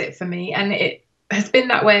that was it for me. And it has been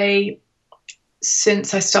that way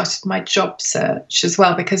since I started my job search as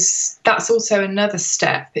well, because that's also another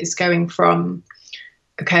step, is going from,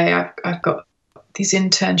 okay, I've got these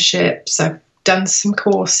internships, I've done some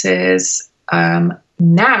courses,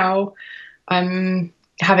 now I'm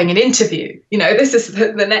having an interview. This is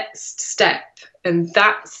the next step, and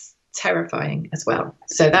that's terrifying as well.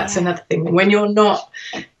 So that's another thing, when you're not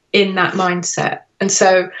in that mindset. And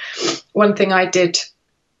so one thing I did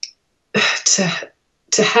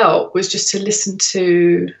to help was just to listen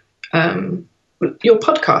to your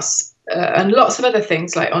podcasts and lots of other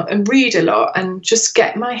things, and read a lot, and just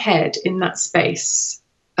get my head in that space,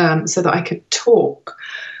 so that I could talk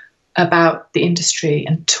about the industry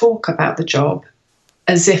and talk about the job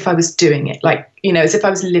as if I was doing it, as if I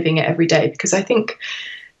was living it every day. Because I think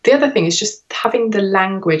the other thing is just having the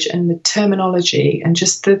language and the terminology, and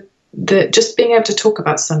just just being able to talk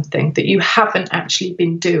about something that you haven't actually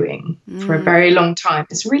been doing for a very long time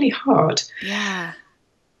is really hard. Yeah.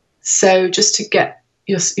 So just to get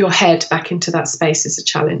your head back into that space is a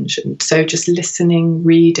challenge. And so just listening,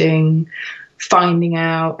 reading, finding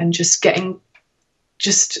out, and just getting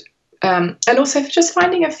and also just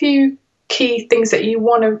finding a few key things that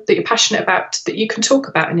you're passionate about, that you can talk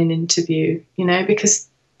about in an interview, because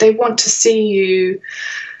they want to see you,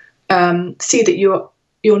 see that you're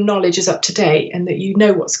your knowledge is up to date and that you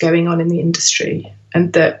know what's going on in the industry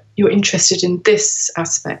and that you're interested in this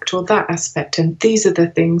aspect or that aspect, and these are the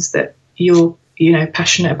things that you're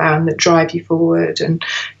passionate about and that drive you forward, and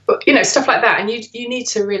stuff like that. And you need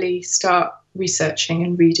to really start researching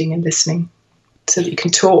and reading and listening so that you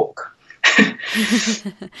can talk.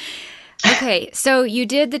 Okay, so you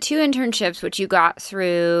did the 2 internships, which you got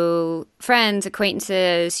through friends,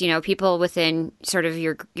 acquaintances, people within sort of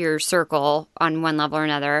your circle on one level or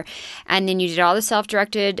another. And then you did all the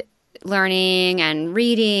self-directed learning and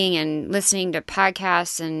reading and listening to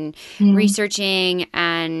podcasts and researching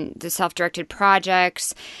and the self-directed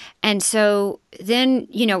projects. And so then,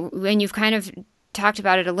 when you've kind of talked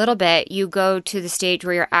about it a little bit, you go to the stage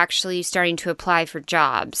where you're actually starting to apply for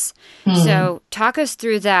jobs. So talk us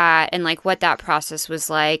through that and like what that process was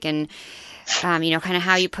like, and kind of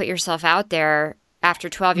how you put yourself out there after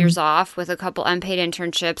 12 years off with a couple unpaid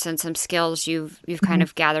internships and some skills you've kind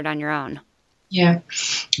of gathered on your own. Yeah.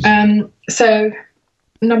 So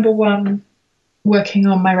number one, working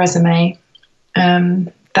on my resume.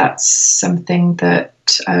 That's something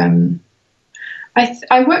that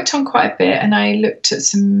I worked on quite a bit, and I looked at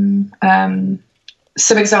some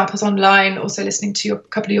examples online, also listening to a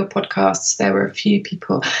couple of your podcasts. There were a few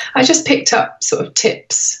people. I just picked up sort of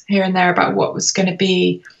tips here and there about what was going to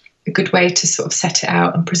be a good way to sort of set it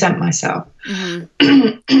out and present myself.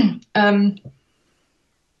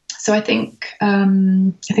 So I think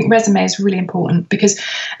resume is really important because,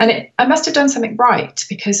 I must have done something right,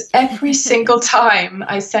 because every single time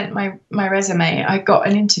I sent my resume, I got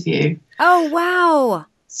an interview. Oh, wow.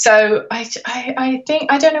 So I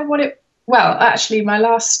think, I don't know what it, well, actually my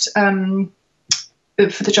last, for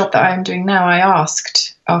the job that I'm doing now, I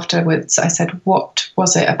asked afterwards, I said, what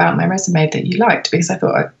was it about my resume that you liked? Because I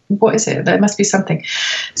thought, what is it? There must be something.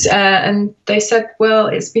 And they said, well,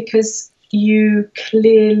 it's because you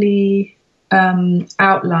clearly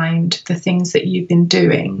outlined the things that you've been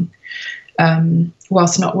doing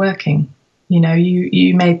whilst not working.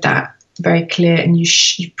 You made that very clear, and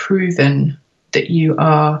you've proven that you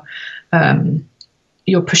are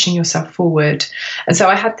you're pushing yourself forward. And so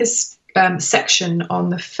I had this section on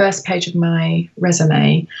the first page of my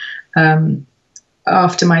resume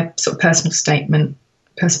after my sort of personal statement,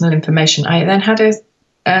 personal information. I then had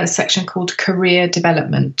a section called career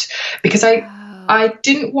development, because I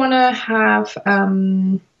didn't want to have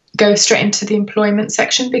go straight into the employment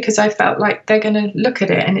section, because I felt like they're going to look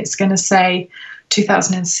at it and it's going to say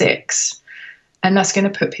 2006, and that's going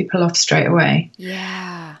to put people off straight away.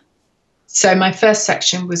 Yeah. So my first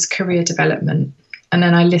section was career development, and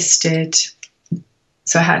then I listed,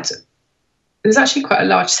 so it was actually quite a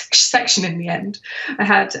large section in the end. I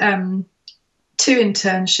had 2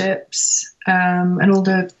 internships and all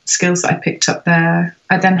the skills that I picked up there.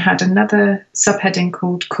 I then had another subheading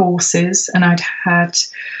called courses, and I'd had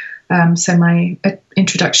so my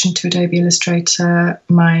introduction to Adobe Illustrator,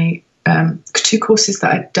 my 2 courses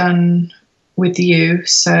that I'd done with you,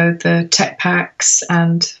 so the tech packs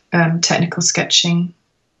and technical sketching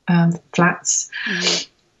flats.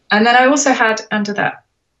 And then I also had under that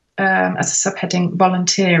as a subheading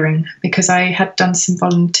volunteering, because I had done some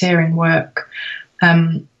volunteering work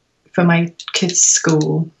for my kids'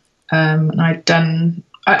 school, and I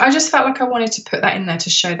just felt like I wanted to put that in there to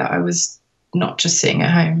show that I was not just sitting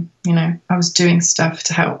at home. I was doing stuff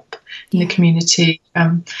to help in the community,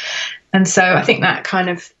 and so I think that kind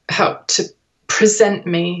of helped to present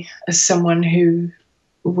me as someone who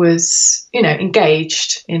was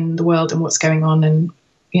engaged in the world and what's going on, and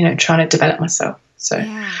trying to develop myself. So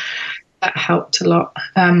that helped a lot.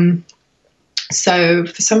 So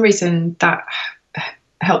for some reason that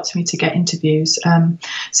helped me to get interviews.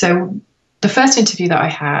 So the first interview that I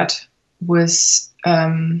had was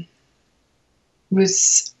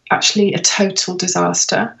actually a total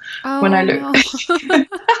disaster. Oh, when I looked. No.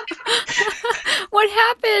 What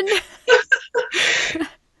happened?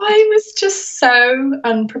 I was just so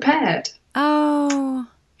unprepared. Oh.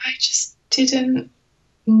 I just didn't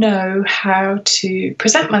know how to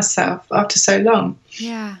present myself after so long.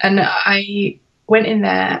 Yeah. And I went in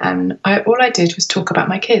there, and all I did was talk about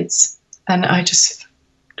my kids. And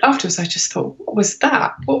afterwards I just thought, what was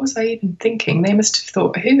that? What was I even thinking? They must have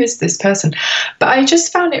thought, who is this person? But I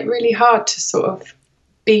just found it really hard to sort of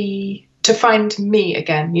to find me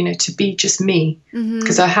again, to be just me.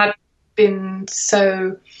 Because I had been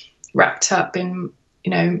so wrapped up in,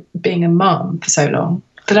 being a mum for so long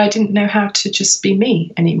that I didn't know how to just be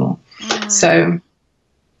me anymore. Oh. So,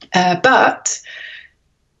 but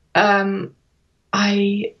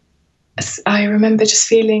I remember just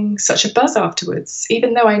feeling such a buzz afterwards.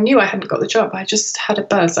 Even though I knew I hadn't got the job, I just had a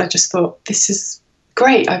buzz. I just thought, this is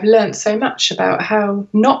great. I've learned so much about how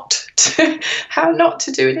not to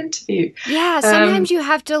do an interview. Yeah, sometimes you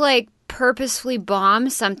have to like purposefully bomb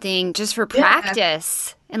something just for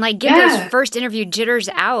practice and like get those first interview jitters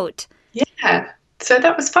out. Yeah. So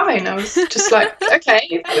that was fine. I was just like,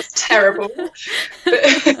 okay, that was terrible.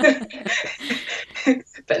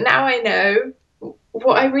 But now I know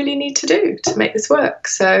what I really need to do to make this work.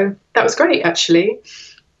 So that was great, actually.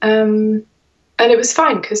 And it was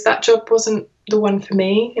fine because that job wasn't the one for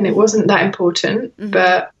me and it wasn't that important,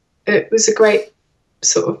 but it was a great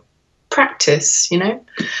sort of practice, you know.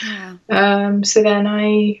 Yeah. So then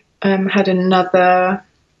I had another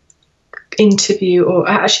interview, or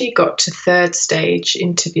I actually got to third stage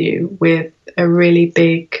interview with a really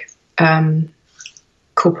big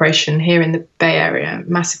corporation here in the Bay Area,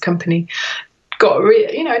 massive company.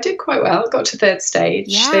 I did quite well. Got to third stage.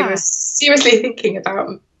 Yeah. They were seriously thinking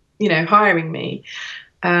about, hiring me,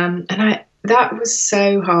 and that was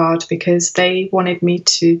so hard because they wanted me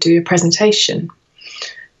to do a presentation,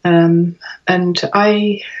 and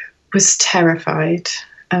I was terrified.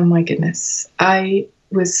 Oh my goodness, I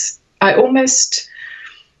almost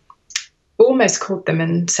called them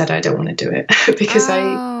and said I don't want to do it because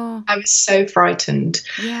I was so frightened.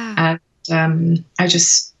 Yeah. And I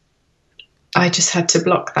just had to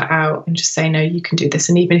block that out and just say, no, you can do this.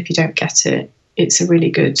 And even if you don't get it, it's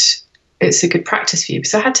a good practice for you.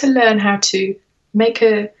 So I had to learn how to make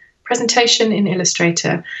a presentation in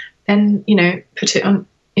Illustrator, then, put it on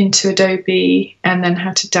into Adobe, and then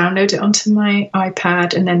how to download it onto my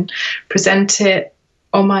iPad and then present it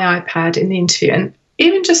on my iPad in the interview. And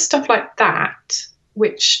even just stuff like that,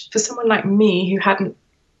 which for someone like me who hadn't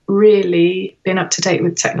really been up to date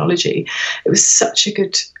with technology, it was such a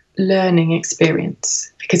good learning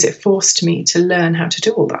experience because it forced me to learn how to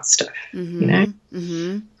do all that stuff,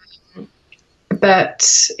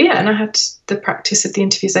 But yeah, and I had the practice of the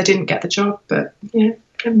interviews. I didn't get the job, but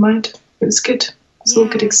never mind. It was good. It was all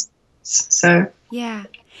good experience. So yeah.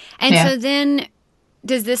 And so then,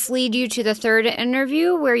 does this lead you to the third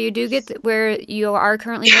interview where you do get where you are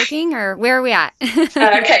currently working, or where are we at?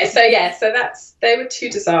 Okay, so they were two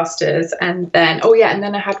disasters, and then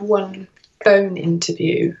I had one phone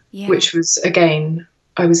interview, which was, again,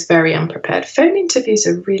 I was very unprepared. Phone interviews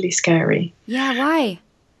are really scary. Yeah, why?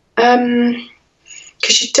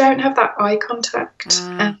 Because you don't have that eye contact,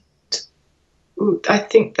 and I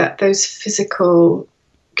think that those physical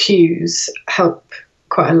cues help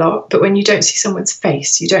quite a lot. But when you don't see someone's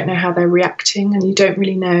face, you don't know how they're reacting, and you don't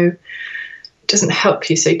really know. It doesn't help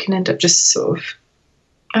you, so you can end up just sort of,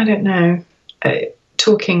 I don't know,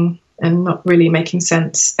 talking and not really making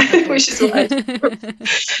sense, which is what I do.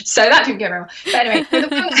 So that didn't go very well. But anyway,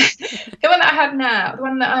 the one that I have now, the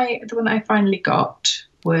one that I finally got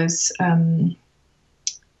was,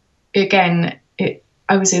 again,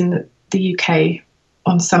 I was in the UK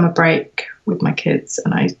on summer break with my kids,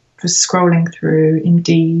 and I was scrolling through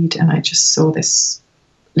Indeed, and I just saw this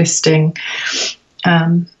listing,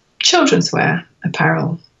 childrenswear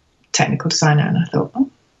apparel technical designer, and I thought, oh,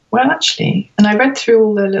 well, actually, and I read through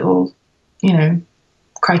all the little,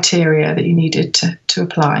 criteria that you needed to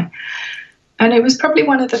apply, and it was probably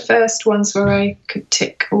one of the first ones where I could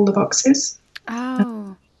tick all the boxes.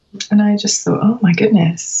 Oh. And I just thought, oh my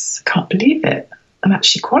goodness, I can't believe it. I'm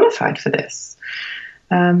actually qualified for this.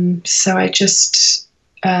 So I just,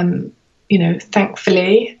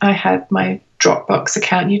 thankfully I had my Dropbox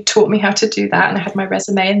account. You taught me how to do that, and I had my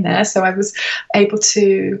resume in there. So I was able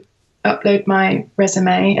to upload my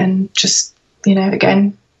resume and just,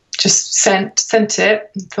 again, just sent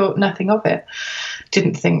it and thought nothing of it.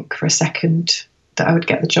 Didn't think for a second that I would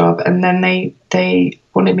get the job. And then they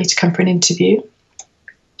wanted me to come for an interview.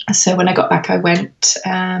 So when I got back, I went,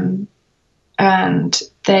 and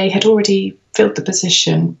they had already filled the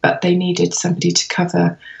position, but they needed somebody to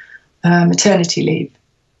cover maternity leave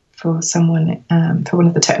for someone, for one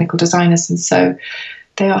of the technical designers. And so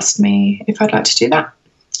they asked me if I'd like to do that.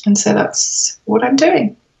 And so that's what I'm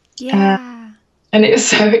doing. Yeah. And it was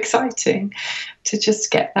so exciting to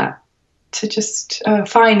just get that, to just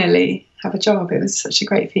finally have a job. It was such a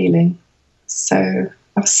great feeling. So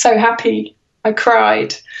I was so happy. I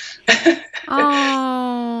cried.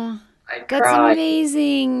 Oh, that's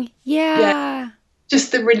amazing. Yeah.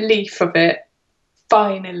 Just the relief of it,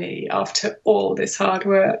 finally, after all this hard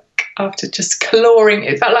work, after just clawing.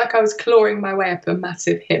 It felt like I was clawing my way up a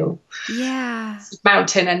massive hill. Yeah.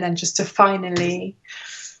 Mountain, and then just to finally,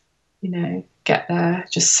 get there,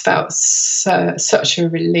 just felt such a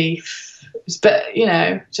relief. But,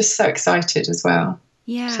 just so excited as well.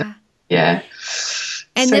 Yeah. So, yeah.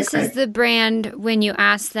 And So this great. is the brand, when you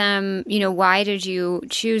asked them, why did you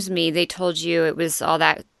choose me? They told you it was all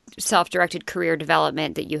that self-directed career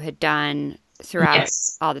development that you had done throughout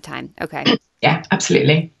Yes. all the time. Okay. Yeah,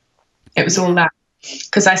 absolutely. It was all Yeah. that.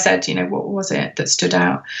 Because I said, what was it that stood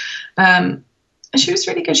out? And she was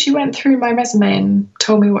really good. She went through my resume and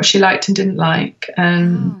told me what she liked and didn't like.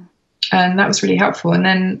 And that was really helpful. And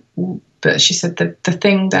then, but she said the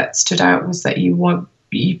thing that stood out was that you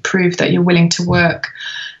proved that you're willing to work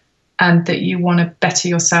and that you want to better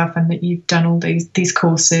yourself, and that you've done all these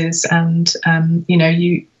courses, and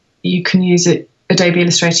you can use it, Adobe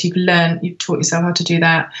Illustrator. You've taught yourself how to do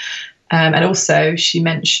that. And also she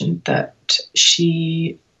mentioned that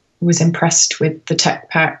she was impressed with the tech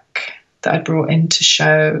pack that I brought in to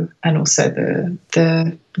show, and also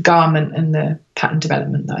the garment and the pattern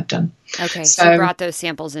development that I'd done. Okay, so you brought those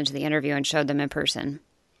samples into the interview and showed them in person.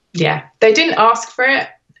 Yeah, they didn't ask for it.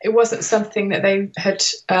 It wasn't something that they had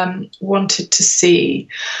wanted to see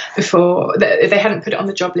before. They hadn't put it on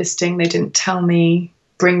the job listing. They didn't tell me,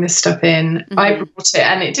 bring this stuff in. Mm-hmm. I brought it,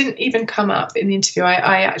 and it didn't even come up in the interview.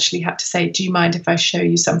 I actually had to say, do you mind if I show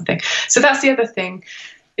you something? So that's the other thing,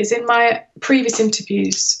 is in my previous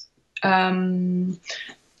interviews,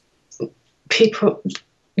 people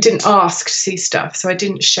didn't ask to see stuff, so I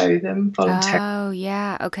didn't show them voluntarily. Oh,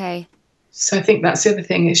 yeah, okay. So I think that's the other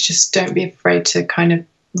thing, is just don't be afraid to kind of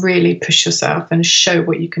really push yourself and show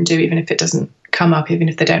what you can do, even if it doesn't come up, even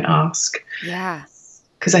if they don't ask. Yeah.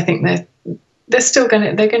 Because I think they're still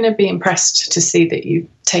they're gonna be impressed to see that you've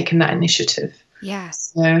taken that initiative. Yeah.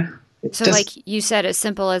 So like you said, as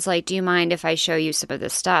simple as like, do you mind if I show you some of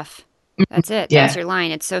this stuff? That's it. Yeah. That's your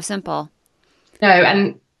line. It's so simple. No,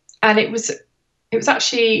 and it was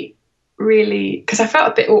actually really, because I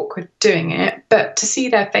felt a bit awkward doing it, but to see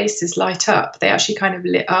their faces light up, they actually kind of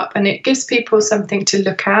lit up, and it gives people something to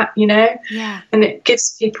look at, Yeah. And it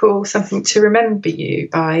gives people something to remember you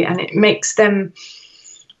by, and it makes them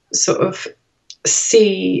sort of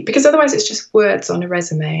see, because otherwise it's just words on a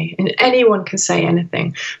resume and anyone can say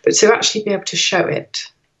anything, but to actually be able to show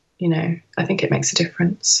it, I think it makes a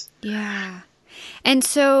difference. Yeah. And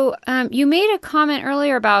so you made a comment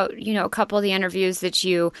earlier about, a couple of the interviews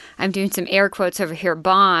that I'm doing some air quotes over here,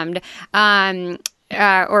 bombed, or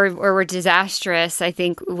were disastrous, I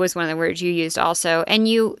think was one of the words you used also. And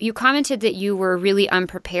you commented that you were really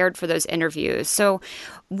unprepared for those interviews. So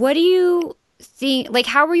what do you think, like,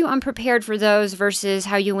 how were you unprepared for those versus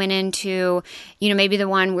how you went into, maybe the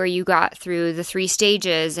one where you got through the 3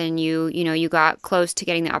 stages and you got close to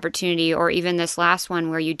getting the opportunity, or even this last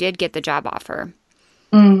one where you did get the job offer?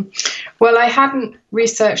 Well, I hadn't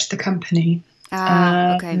researched the company.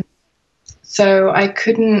 Okay. So I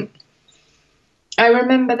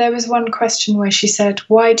remember there was one question where she said,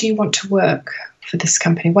 why do you want to work for this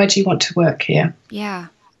company? Why do you want to work here? Yeah.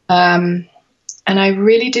 And I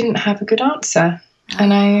really didn't have a good answer.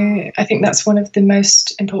 And I think that's one of the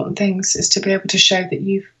most important things, is to be able to show that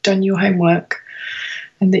you've done your homework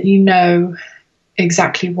and that you know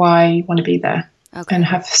exactly why you want to be there. Okay. And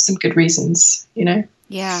have some good reasons,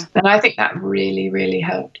 Yeah. And I think that really, really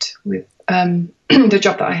helped with the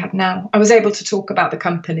job that I have now. I was able to talk about the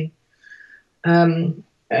company and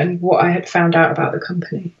what I had found out about the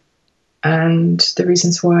company and the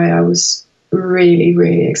reasons why I was really,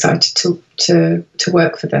 really excited to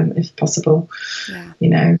work for them if possible.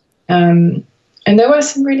 Yeah. And there were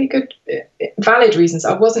some really good, valid reasons.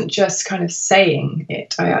 I wasn't just kind of saying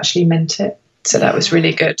it. I actually meant it. So that was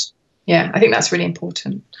really good. Yeah, I think that's really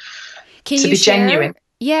important. Can to you be share, genuine.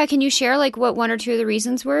 Yeah, can you share like what 1 or 2 of the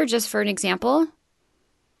reasons were, just for an example?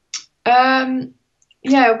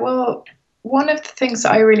 Yeah, well, one of the things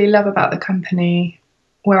that I really love about the company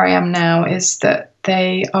where I am now is that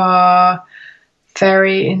they are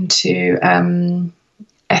very into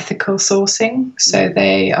ethical sourcing. So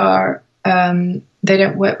they are they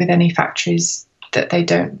don't work with any factories that they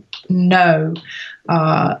don't know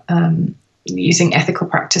are using ethical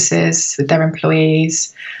practices with their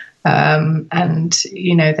employees, and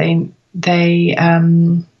they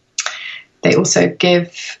also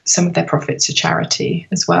give some of their profits to charity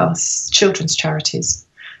as well, as children's charities.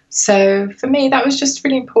 So for me, that was just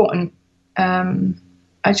really important.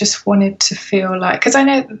 I just wanted to feel like, because I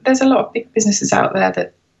know there's a lot of big businesses out there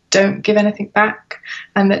that don't give anything back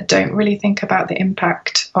and that don't really think about the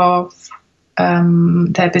impact of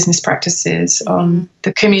their business practices on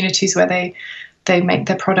the communities where they make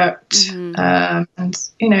their product, and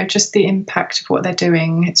just the impact of what they're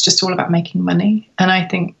doing. It's just all about making money, and I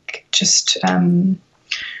think I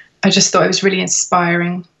just thought it was really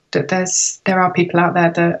inspiring that there are people out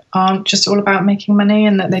there that aren't just all about making money,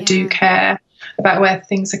 and that they do care about where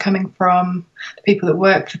things are coming from, the people that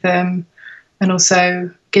work for them, and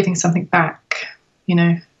also giving something back.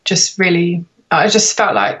 Just really, I just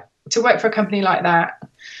felt like to work for a company like that,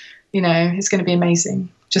 it's going to be amazing.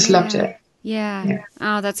 Just loved it. Yeah.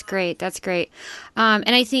 Oh, that's great. That's great.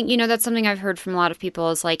 And I think, that's something I've heard from a lot of people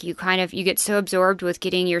is like you get so absorbed with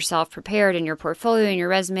getting yourself prepared in your portfolio and your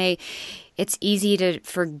resume. It's easy to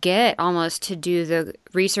forget almost to do the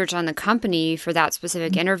research on the company for that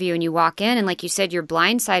specific interview. And you walk in and like you said, you're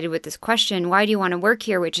blindsided with this question, why do you want to work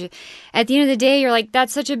here? Which at the end of the day, you're like,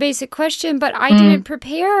 that's such a basic question, but I didn't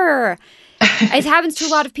prepare. It happens to a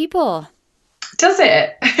lot of people. Does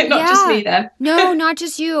it? Not just me then. No, not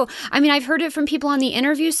just you. I mean, I've heard it from people on the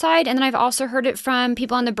interview side, and then I've also heard it from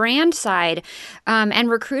people on the brand side, and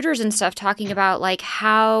recruiters and stuff talking about like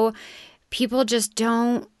how people just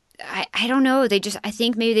don't, I don't know. I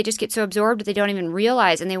think maybe they just get so absorbed that they don't even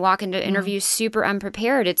realize, and they walk into interviews super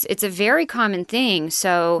unprepared. It's a very common thing.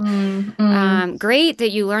 So great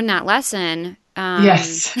that you learned that lesson.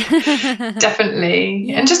 Yes,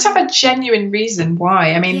 definitely. And just have a genuine reason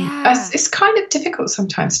why. I mean, it's kind of difficult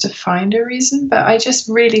sometimes to find a reason, but I just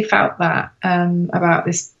really felt that about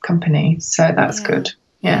this company. So that's good.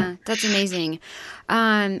 Yeah, that's amazing.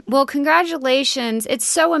 Well, congratulations. It's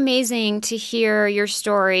so amazing to hear your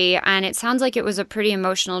story. And it sounds like it was a pretty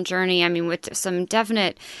emotional journey. I mean, with some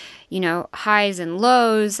definite, highs and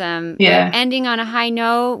lows, but ending on a high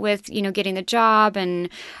note with, getting the job and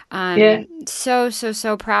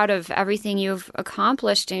so proud of everything you've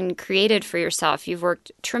accomplished and created for yourself. You've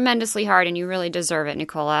worked tremendously hard and you really deserve it,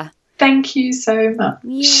 Nicola. Thank you so much.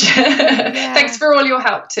 Thanks for all your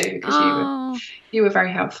help too, because you were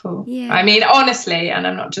very helpful. I mean, honestly, and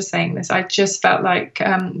I'm not just saying this, I just felt like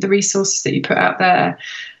the resources that you put out there,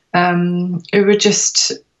 it were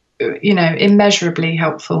just, immeasurably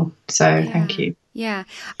helpful. So thank you. Yeah.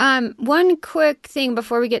 One quick thing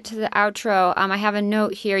before we get to the outro, I have a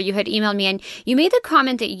note here. You had emailed me and you made the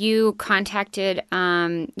comment that you contacted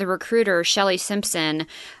the recruiter, Shelly Simpson,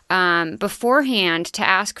 beforehand to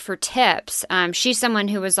ask for tips. She's someone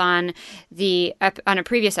who was on a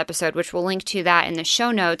previous episode, which we'll link to that in the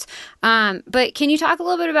show notes. But can you talk a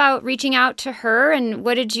little bit about reaching out to her and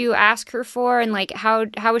what did you ask her for and like how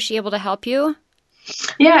was she able to help you?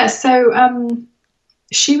 Yeah, so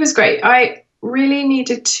she was great. I really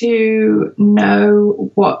needed to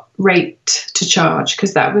know what rate to charge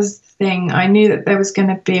because that was the thing. I knew that there was going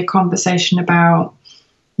to be a conversation about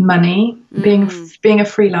money, being a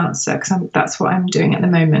freelancer, because that's what I'm doing at the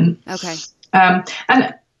moment. Okay.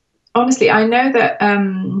 And honestly, I know that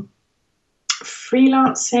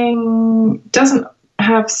freelancing doesn't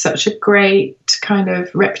have such a great kind of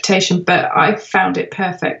reputation, but I found it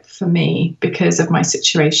perfect for me because of my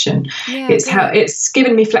situation. It's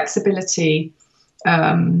given me flexibility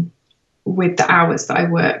with the hours that I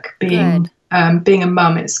work. Being a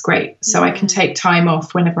mum, it's great, so I can take time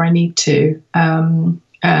off whenever I need to, and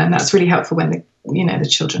that's really helpful when the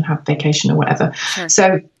children have vacation or whatever. Sure.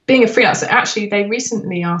 So being a freelancer, actually, they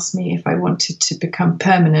recently asked me if I wanted to become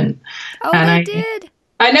permanent. Oh, and I did.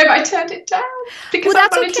 I know, but I turned it down because I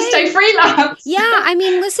wanted to stay freelance. Yeah, I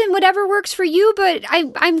mean, listen, whatever works for you, but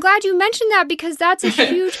I'm glad you mentioned that because that's a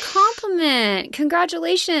huge compliment.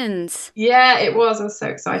 Congratulations. Yeah, it was. I was so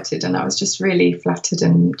excited and I was just really flattered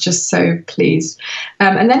and just so pleased.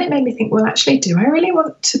 And then it made me think, well, actually, do I really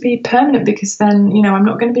want to be permanent? Because then, I'm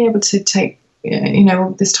not going to be able to take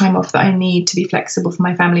this time off that I need to be flexible for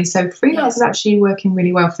my family. So freelance is actually working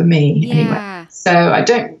really well for me anyway. So I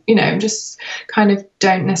don't, just kind of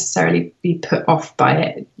don't necessarily be put off by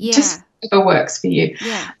it. Yeah. Just if it works for you.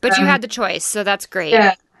 Yeah. But you had the choice, so that's great.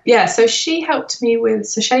 Yeah. Yeah. So Shelly helped me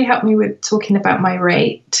with talking about my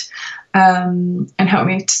rate, and helped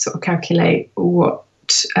me to sort of calculate what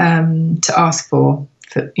to ask for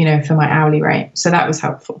my hourly rate. So that was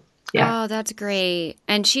helpful. Yeah. Oh, that's great.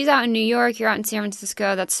 And she's out in New York. You're out in San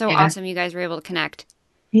Francisco. That's so awesome. You guys were able to connect.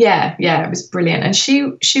 Yeah. Yeah. It was brilliant. And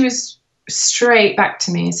she was straight back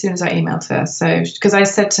to me as soon as I emailed her. So, because I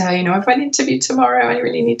said to her, I've got an interview tomorrow. I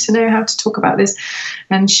really need to know how to talk about this.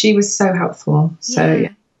 And she was so helpful. So,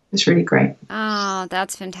 it's really great. Oh,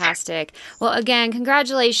 that's fantastic. Well, again,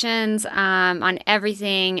 congratulations on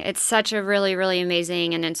everything. It's such a really, really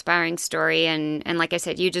amazing and inspiring story. And like I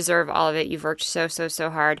said, you deserve all of it. You've worked so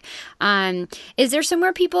hard. Is there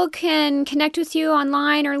somewhere people can connect with you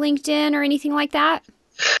online or LinkedIn or anything like that?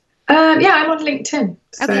 Yeah, I'm on LinkedIn.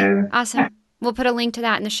 Okay, awesome. Yeah. We'll put a link to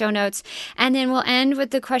that in the show notes. And then we'll end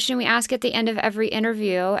with the question we ask at the end of every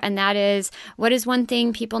interview. And that is, what is one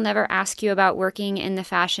thing people never ask you about working in the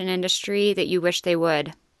fashion industry that you wish they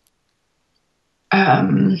would?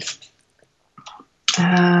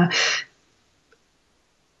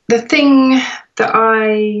 the thing that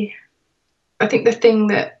I think the thing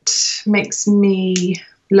that makes me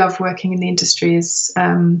love working in the industry is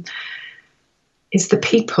the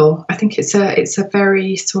people. I think it's a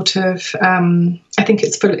very sort of I think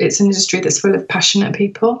it's an industry that's full of passionate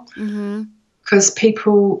people, because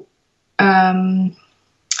people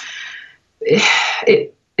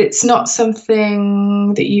it's not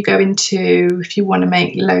something that you go into if you want to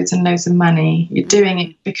make loads and loads of money. You're doing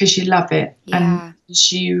it because you love it, and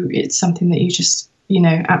it's something that you just,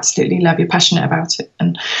 absolutely love. You're passionate about it,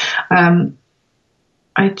 and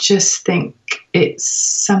I just think it's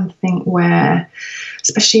something where,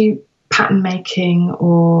 especially pattern making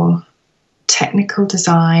or technical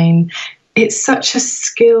design, it's such a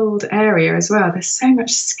skilled area as well. There's so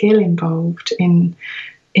much skill involved in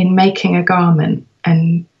making a garment,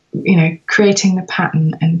 and creating the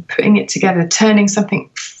pattern and putting it together, turning something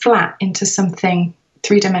flat into something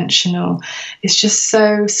three-dimensional. It's just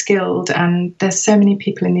so skilled, and there's so many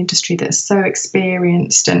people in the industry that are so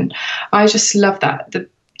experienced, and I just love that.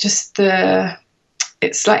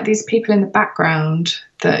 It's like these people in the background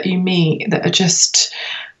that you meet that are just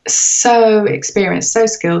so experienced, so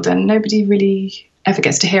skilled, and nobody really ever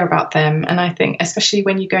gets to hear about them. And I think especially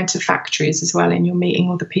when you go into factories as well, and you're meeting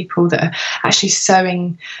all the people that are actually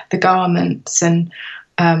sewing the garments and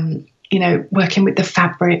working with the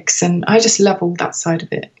fabrics, and I just love all that side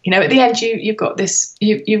of it. At the end you've got this,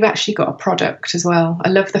 you've actually got a product as well. I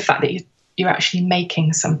love the fact that you're actually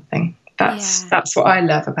making something. That's what I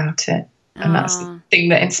love about it, and that's the thing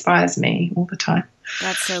that inspires me all the time.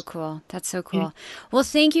 That's so cool. That's so cool. Yeah. Well,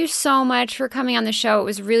 thank you so much for coming on the show. It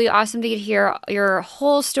was really awesome to get to hear your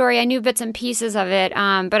whole story. I knew bits and pieces of it,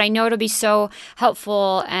 but I know it'll be so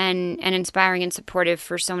helpful and inspiring and supportive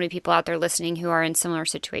for so many people out there listening who are in similar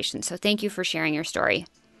situations. So thank you for sharing your story.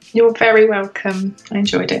 You're very welcome. I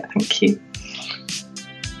enjoyed it. Thank you.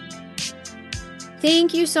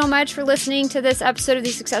 Thank you so much for listening to this episode of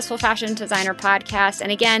the Successful Fashion Designer Podcast.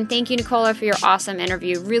 And again, thank you, Nicola, for your awesome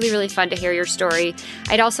interview. Really, really fun to hear your story.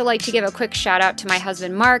 I'd also like to give a quick shout out to my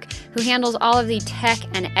husband, Mark, who handles all of the tech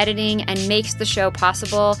and editing and makes the show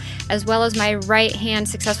possible, as well as my right-hand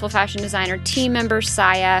Successful Fashion Designer team member,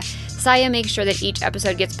 Saya. Saya makes sure that each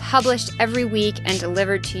episode gets published every week and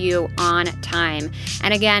delivered to you on time.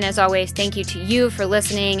 And again, as always, thank you to you for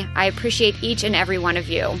listening. I appreciate each and every one of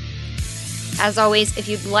you. As always, if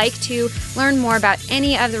you'd like to learn more about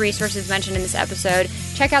any of the resources mentioned in this episode,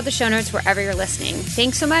 check out the show notes wherever you're listening.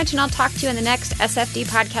 Thanks so much, and I'll talk to you in the next SFD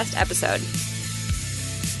podcast episode.